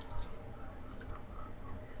name,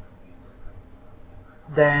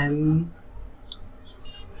 then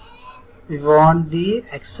we want the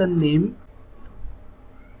action name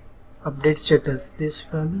update status. This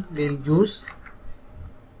one we'll use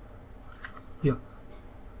here.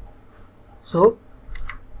 So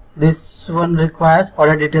this one requires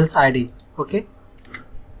order details ID, okay,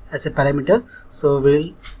 as a parameter. So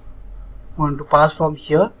we'll want to pass from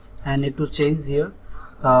here and need to change here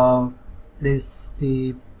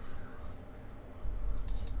the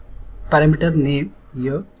parameter name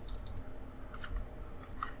here.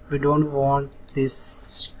 We don't want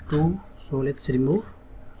this too, so let's remove.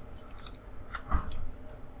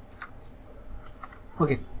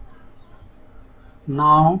 Okay,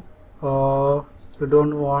 now we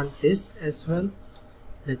don't want this as well,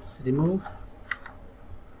 let's remove.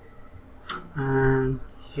 And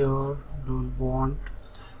here don't want.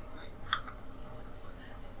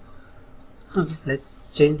 Okay,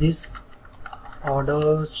 let's change this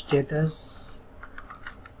order status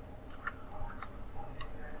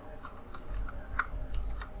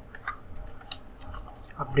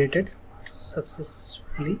updated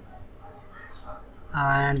successfully,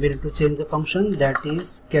 and we need to change the function, that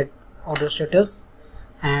is get order status.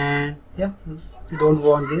 And yeah, we don't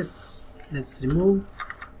want this, let's remove.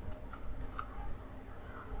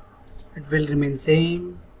 It will remain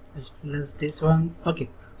same as well as this one. Okay,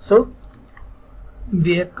 so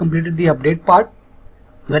we have completed the update part.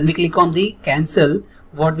 When we click on the cancel,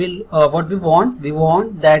 what we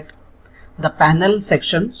want that the panel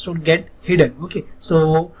section should get hidden. Okay,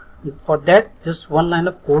 so for that just one line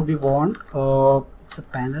of code we want. It's a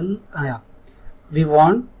panel, yeah, we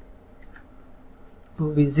want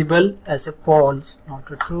to visible as a false, not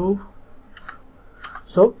a true.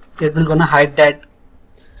 So it will gonna hide that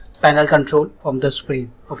panel control from the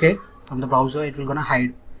screen, okay, from the browser. It will gonna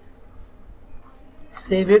hide.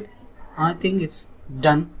 Save it. I think it's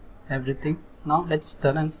done everything. Now let's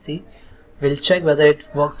run and see. We'll check whether it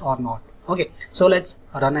works or not. Okay, so let's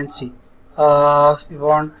run and see. We'll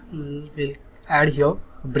add here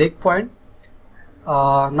a breakpoint,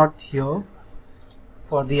 not here.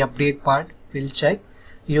 For the update part we'll check.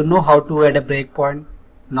 You know how to add a breakpoint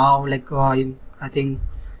now, like in I think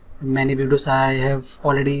many videos I have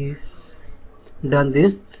already done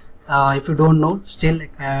this. If you don't know, still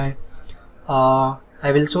like I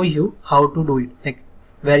will show you how to do it, like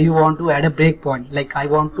where you want to add a breakpoint. Like I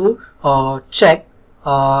want to check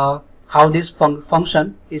how this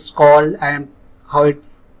function is called and how it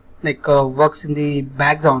like works in the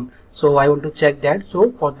background. So I want to check that.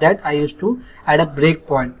 So for that I used to add a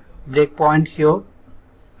breakpoint here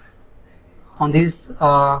on this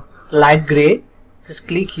light gray. Just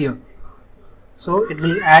click here, so it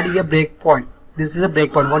will add a breakpoint. This is a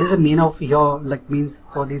breakpoint. What is the mean of here, like means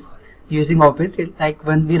for this using of it, like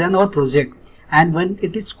when we run our project and when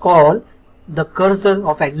it is called, the cursor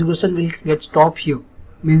of execution will get stopped here,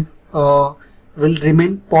 means will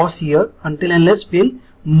remain pause here until unless we'll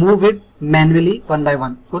move it manually one by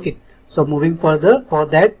one. Okay, so moving further, for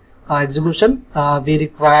that execution we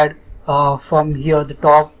required from here the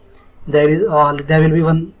top there will be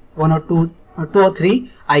one or two or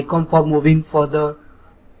three icon for moving for the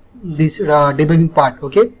this debugging part.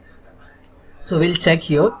 Okay, so we'll check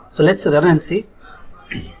here. So let's run and see.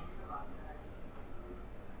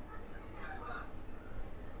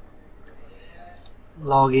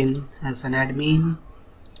 Log in as an admin.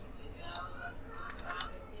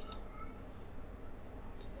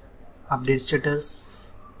 Update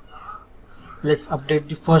status. Let's update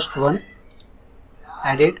the first one.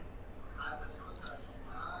 Edit.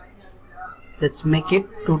 Let's make it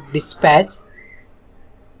to dispatch.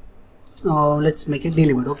 Let's make it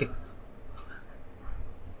delivered. Okay.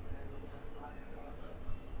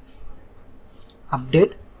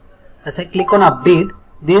 Update. As I click on update,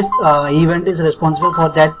 this event is responsible for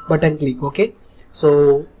that button click. Okay,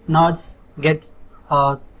 so now it's gets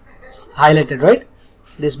highlighted, right?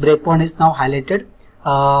 This breakpoint is now highlighted,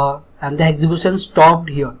 and the execution stopped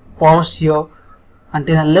here, paused here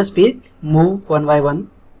until unless we move one by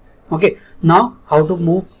one. Okay, now how to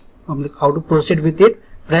move, how to proceed with it?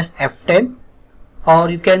 Press F10, or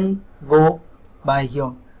you can go by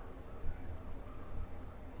here.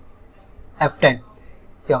 F10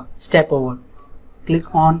 here, step over,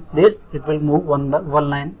 click on this, it will move one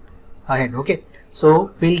line ahead. Okay,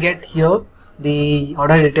 so we'll get here the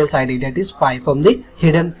order details ID, that is 5 from the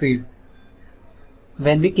hidden field.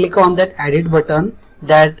 When we click on that edit button,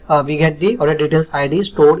 that we get the order details ID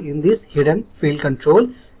stored in this hidden field control.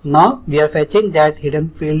 Now we are fetching that hidden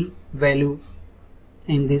field value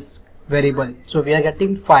in this variable, so we are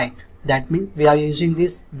getting 5. That means we are using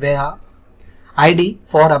this ID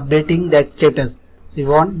for updating that status. We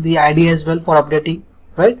want the ID as well for updating,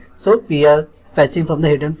 right? So we are fetching from the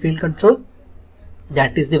hidden field control.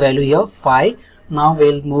 That is the value here, 5. Now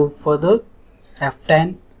we'll move further.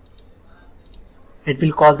 F10. It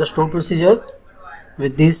will call the store procedure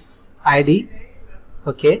with this ID.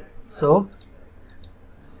 Okay, so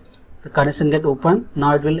the connection get open.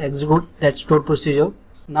 Now it will execute that store procedure.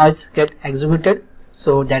 Now it's get executed,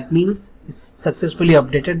 so that means it's successfully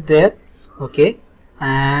updated there. Okay,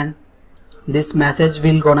 and this message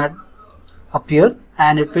will gonna appear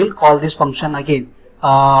and it will call this function again.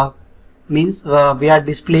 Means we are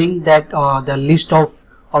displaying that the list of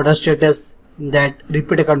order status in that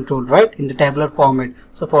repeater control, right, in the tabular format.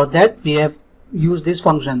 So for that we have used this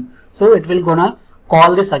function, so it will gonna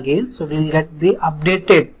call this again, so we will get the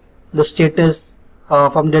updated the status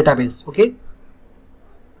from database. Okay,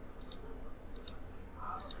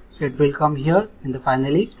 it will come here and then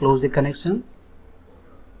finally close the connection.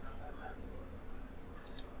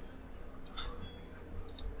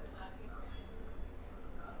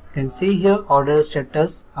 You can see here order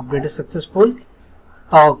status update is successful.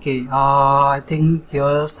 Okay, I think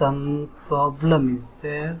here some problem is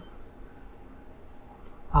there.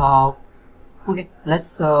 Okay,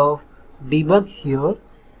 let's debug here.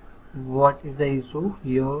 What is the issue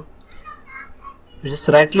here? Just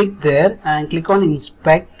right click there and click on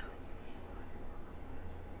inspect.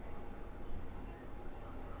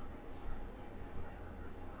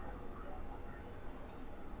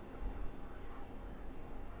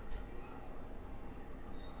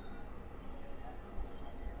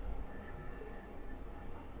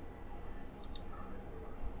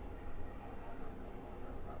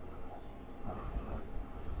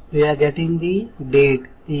 We are getting the date,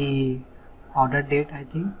 the order date, I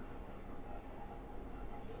think.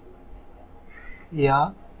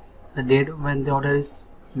 Yeah, the date when the order is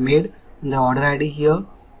made and the order ID here.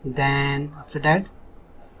 Then after that,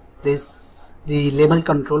 this the label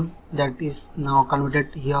control that is now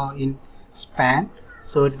converted here in span,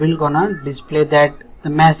 so it will gonna display that the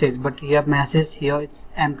message, but here message here it's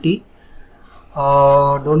empty.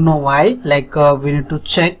 Don't know why, like we need to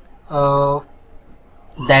check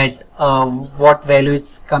that what value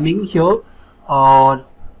is coming here, or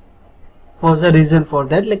what's the reason for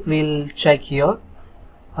that, like we'll check here.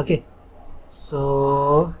 Okay,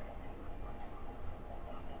 so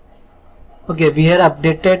okay, we have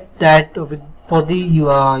updated that with, for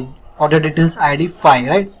the order details ID 5,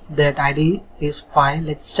 right? That ID is 5.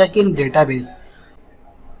 Let's check in database.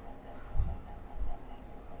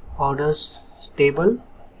 Orders table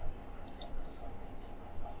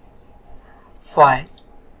 5.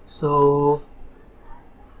 So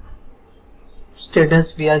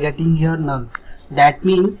status we are getting here null. That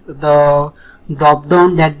means the drop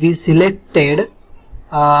down that we selected,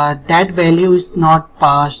 that value is not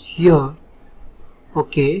passed here.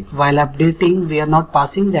 Okay, while updating we are not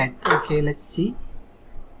passing that. Okay, let's see.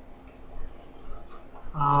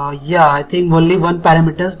 Yeah, I think only one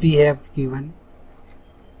parameters we have given.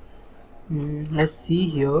 Let's see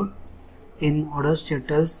here in order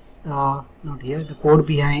status, not here, the code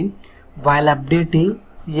behind. While updating,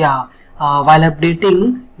 yeah, while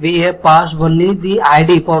updating we have passed only the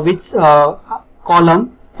ID for which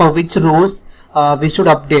column, for which rows we should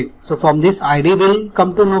update. So from this ID will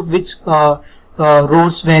come to know which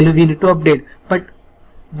rows value we need to update, but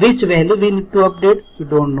which value we need to update we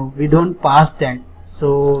don't know, we don't pass that,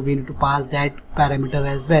 so we need to pass that parameter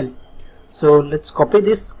as well. So let's copy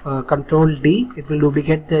this, control D, it will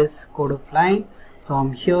duplicate this code of line.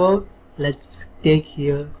 From here let's take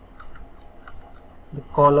here the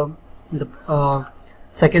column, the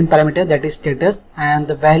second parameter, that is status, and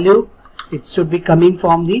the value it should be coming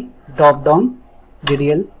from the drop down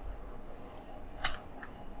DDL,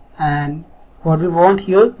 and what we want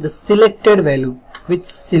here, the selected value, which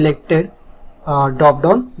selected drop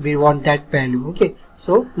down we want that value. Okay,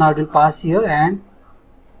 so now it will pass here and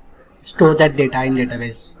store that data in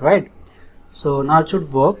database, right? So now it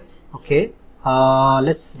should work. Okay,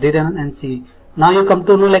 let's rerun and see. Now you come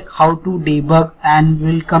to know like how to debug, and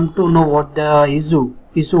we'll come to know what the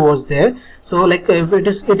issue was there. So like if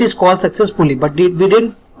it is called successfully, but we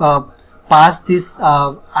didn't pass this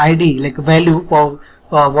ID like value for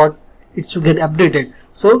what it should get updated.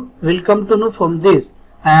 So we'll come to know from this,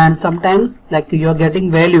 and sometimes like you are getting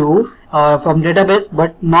value from database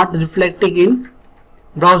but not reflecting in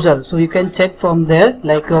browser, so you can check from there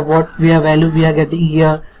like what value we are getting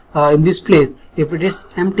here in this place. If it is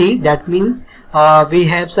empty, that means we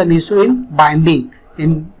have some issue in binding,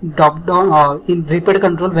 in drop down in repeat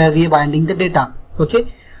control where we are binding the data.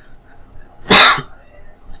 Okay,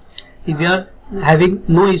 if we are having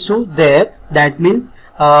no issue there, that means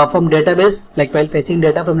from database, like while fetching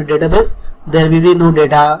data from the database, there will be no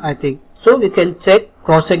data, I think. So we can check,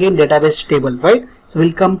 cross check in database table, right? So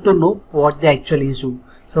we'll come to know what the actual issue.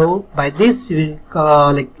 So by this you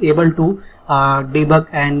will like able to debug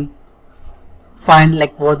and find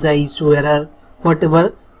like what the issue, error,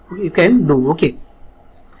 whatever you can do. Okay,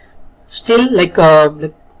 still like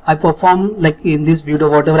I perform like in this video,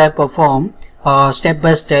 whatever I perform step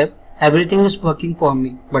by step, everything is working for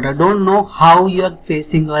me, but I don't know how you are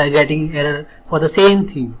facing or getting error for the same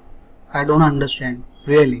thing. I don't understand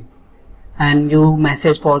really, and you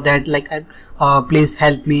message for that like please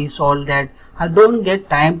help me solve that. I don't get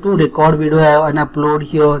time to record video and upload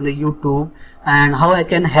here on the YouTube, and how I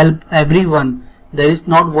can help everyone. There is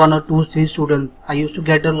not 1 or 2, 3 students. I used to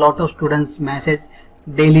get a lot of students message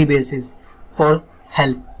daily basis for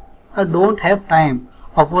help. I don't have time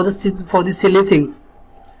for the silly things.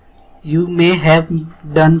 You may have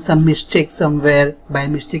done some mistake somewhere by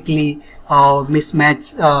mistakenly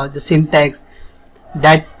mismatch the syntax.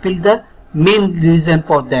 That will the main reason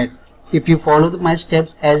for that. If you follow my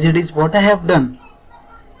steps as it is what I have done,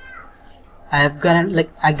 I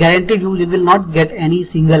guarantee you will not get any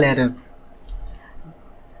single error.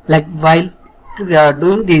 Like while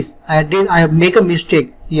doing this, I make a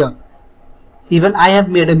mistake here. Even I have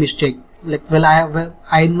made a mistake. Like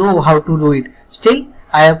I know how to do it. Still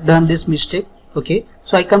I have done this mistake. Okay,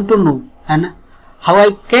 so I come to know and how I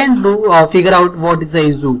can do figure out what is the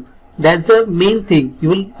issue. That's the main thing. You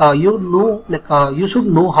will you should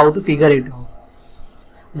know how to figure it out.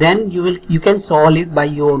 Then you can solve it by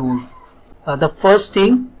your own. The first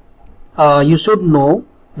thing you should know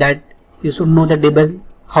that debug,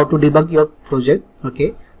 how to debug your project.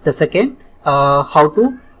 Okay. The second, how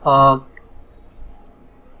to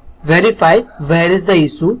verify where is the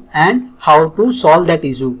issue and how to solve that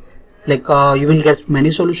issue. Like you will get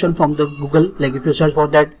many solutions from the Google. Like if you search for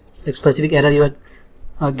that like specific error you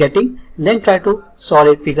are getting, then try to solve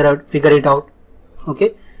it, figure it out.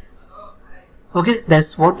 Okay,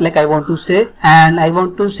 that's what like I want to say. And I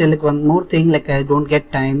want to say like one more thing, like I don't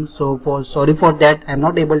get time, so sorry for that. I'm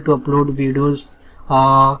not able to upload videos,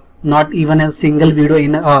 not even a single video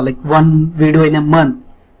in like one video in a month.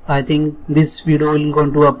 I think this video will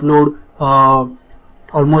going to upload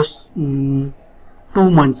almost 2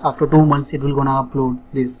 months. After 2 months it will gonna upload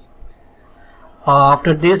this.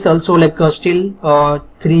 After this also like still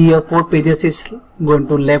 3 or 4 pages is going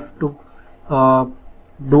to left to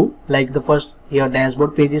do. Like the first here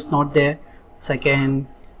dashboard page is not there, second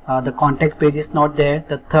the contact page is not there,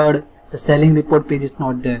 the third the selling report page is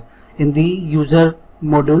not there. In the user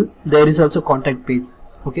module there is also contact page.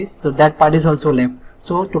 Okay, so that part is also left.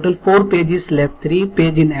 So total 4 pages left, 3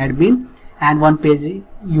 page in admin and 1 page in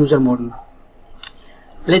user module.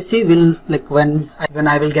 Let's see, like when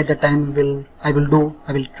I will get the time, I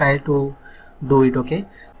will try to do it. Okay.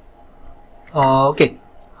 Okay,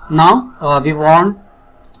 now we want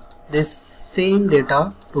this same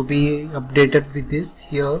data to be updated with this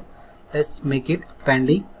here. Let's make it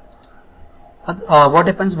pending. What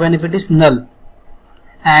happens when if it is null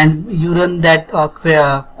and you run that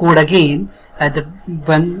code again at the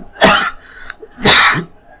when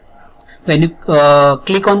when you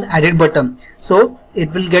click on the edit button, so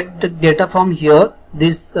it will get the data from here,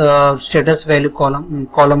 this status value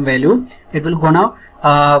column value. It will gonna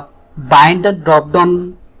bind the drop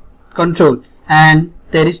down control, and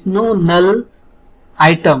there is no null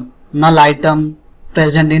item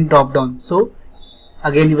present in drop down, so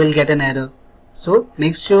again you will get an error. So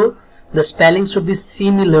make sure the spelling should be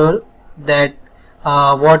similar that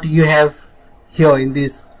what you have here in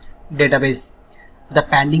this database. The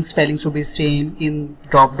pending spelling should be same in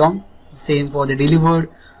drop down, same for the delivered.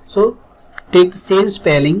 So take the same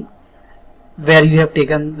spelling where you have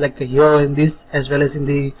taken, like here in this as well as in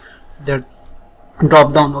the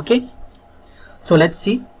drop down. Okay, so let's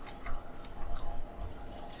see,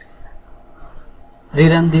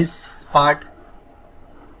 rerun this part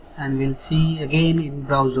and we'll see again in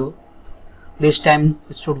browser. This time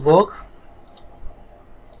it should work.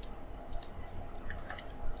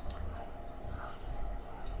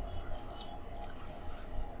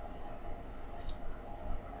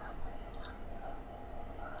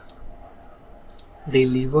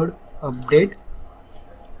 Delivered, update,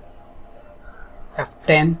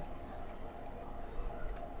 F10.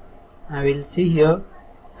 I will see here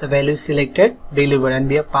the value selected, delivered, and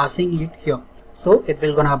we are passing it here, so it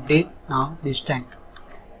will gonna update now this time.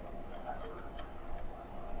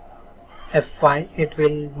 F5, it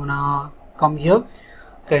will gonna come here. You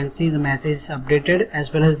can see the message is updated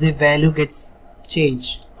as well as the value gets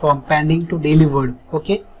changed from pending to delivered.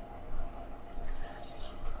 Okay,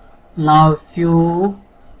 now if you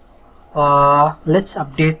let's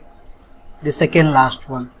update the second last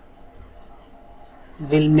one.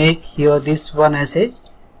 We'll make here this one as a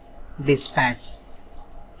dispatch.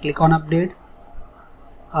 Click on update.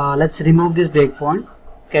 Let's remove this breakpoint.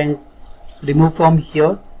 Can remove from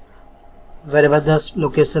here wherever the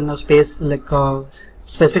location or space, like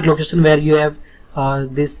specific location where you have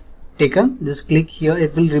this taken. Just click here,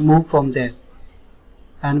 it will remove from there,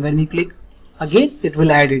 and when we click again it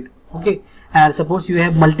will add it. Okay, and suppose you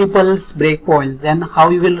have multiple breakpoints, then how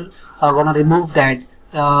you will gonna remove that?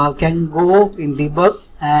 Can go in debug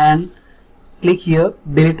and click here,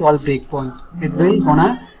 delete all breakpoints. It will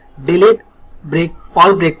gonna delete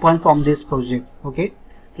all breakpoints from this project. Okay,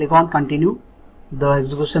 click on continue. The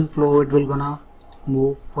execution flow, it will gonna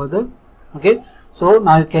move further. Okay, so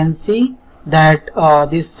now you can see that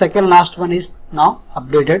this second last one is now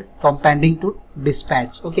updated from pending to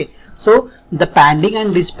dispatch. Okay, so the pending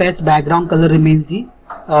and dispatch background color remains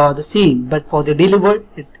the same, but for the delivered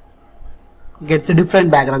it gets a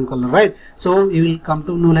different background color, right? So you will come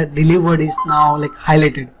to know that delivered is now like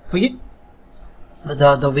highlighted. Okay,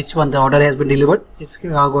 the which one the order has been delivered, it's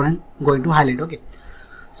going to highlight. Okay,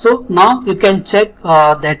 so now you can check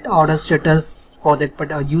that order status for that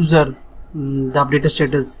particular user, the updated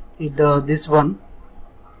status. This one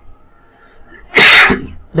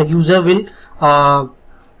the user will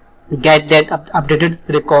get that updated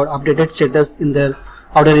record, updated status in the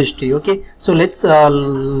order history. Okay, so let's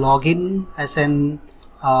log in as an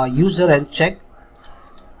user and check.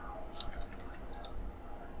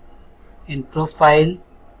 In profile,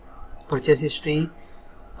 purchase history.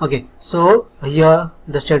 Okay, so here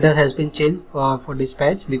the status has been changed for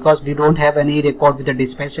dispatch, because we don't have any record with the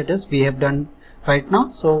dispatch status. We have done right now,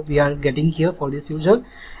 so we are getting here for this user,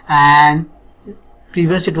 and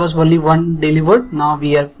previous it was only one delivered, now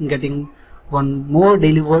we are getting one more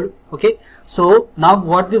delivered. Okay, so now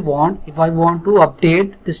what we want, if I want to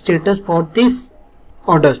update the status for this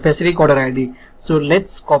order, specific order ID, so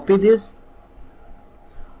let's copy this.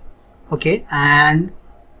 Okay, and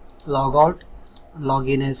log out, log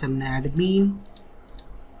in as an admin.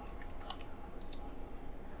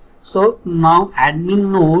 So now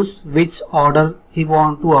admin knows which order he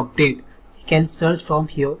want to update. He can search from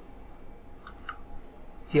here,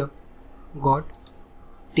 got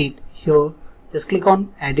it here. Just click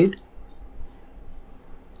on edit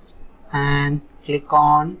and click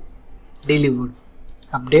on delivered,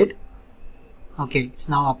 update. Okay, it's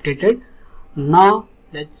now updated. Now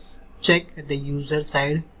let's check at the user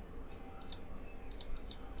side.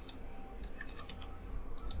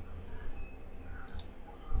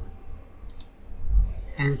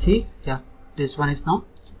 And see, yeah, this one is now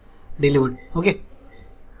delivered. Okay,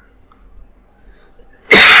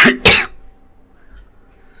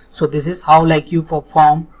 so this is how like you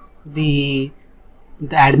perform the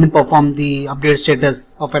admin perform the update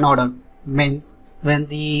status of an order. Means when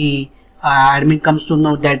the admin comes to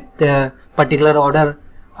know that the particular order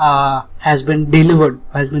has been delivered,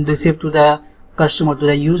 has been received to the customer, to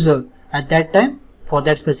the user, at that time for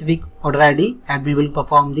that specific order ID, admin will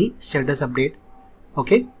perform the status update.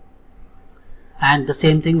 Okay, and the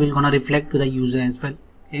same thing will gonna reflect to the user as well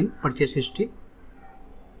in purchase history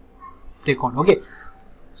record. Okay,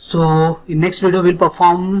 so in next video we'll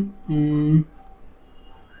perform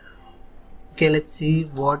okay, let's see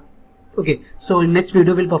what. Okay, so in next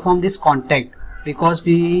video we'll perform this contact, because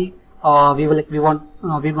we want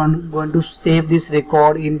going to save this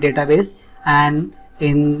record in database, and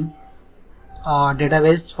in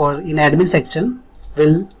database for in admin section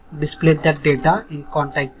will display that data in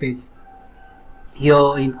contact page.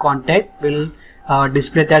 Here in contact will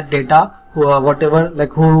display that data, whatever,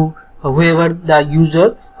 like whoever the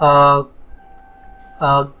user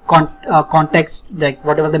contacts, like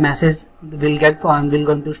whatever the message will get from, will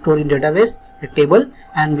going to store in database a table,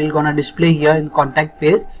 and will gonna display here in contact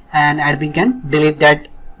page, and admin can delete that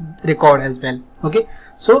record as well. Okay,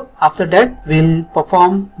 so after that we'll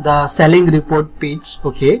perform the selling report page.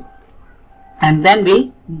 Okay, and then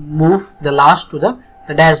we'll move the last to the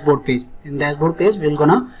dashboard page. In dashboard page we're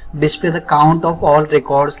gonna display the count of all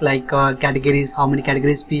records, like categories, how many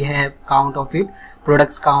categories we have, count of it,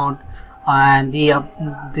 products count, and the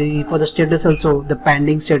for the status also, the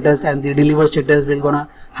pending status and the deliver status we're gonna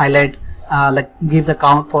highlight, like give the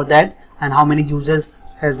count for that, and how many users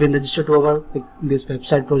has been registered to our this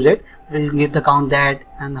website project, we'll give the count that,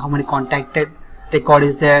 and how many contacted record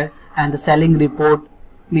is there. And the selling report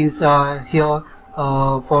means here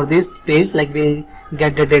for this page, like we'll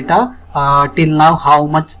get the data till now, how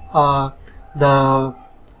much the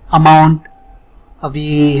amount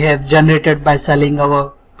we have generated by selling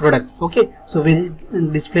our products. Okay, so we'll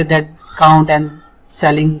display that count and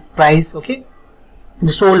selling price. Okay,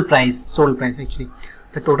 the sold price actually,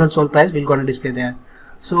 the total sold price we're gonna display there.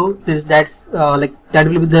 So that's like that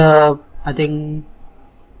will be the, I think,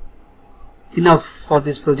 enough for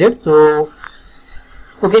this project. So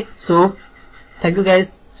okay, so thank you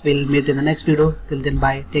guys, we'll meet in the next video. Till then,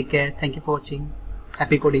 bye, take care, thank you for watching,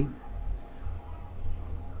 happy coding.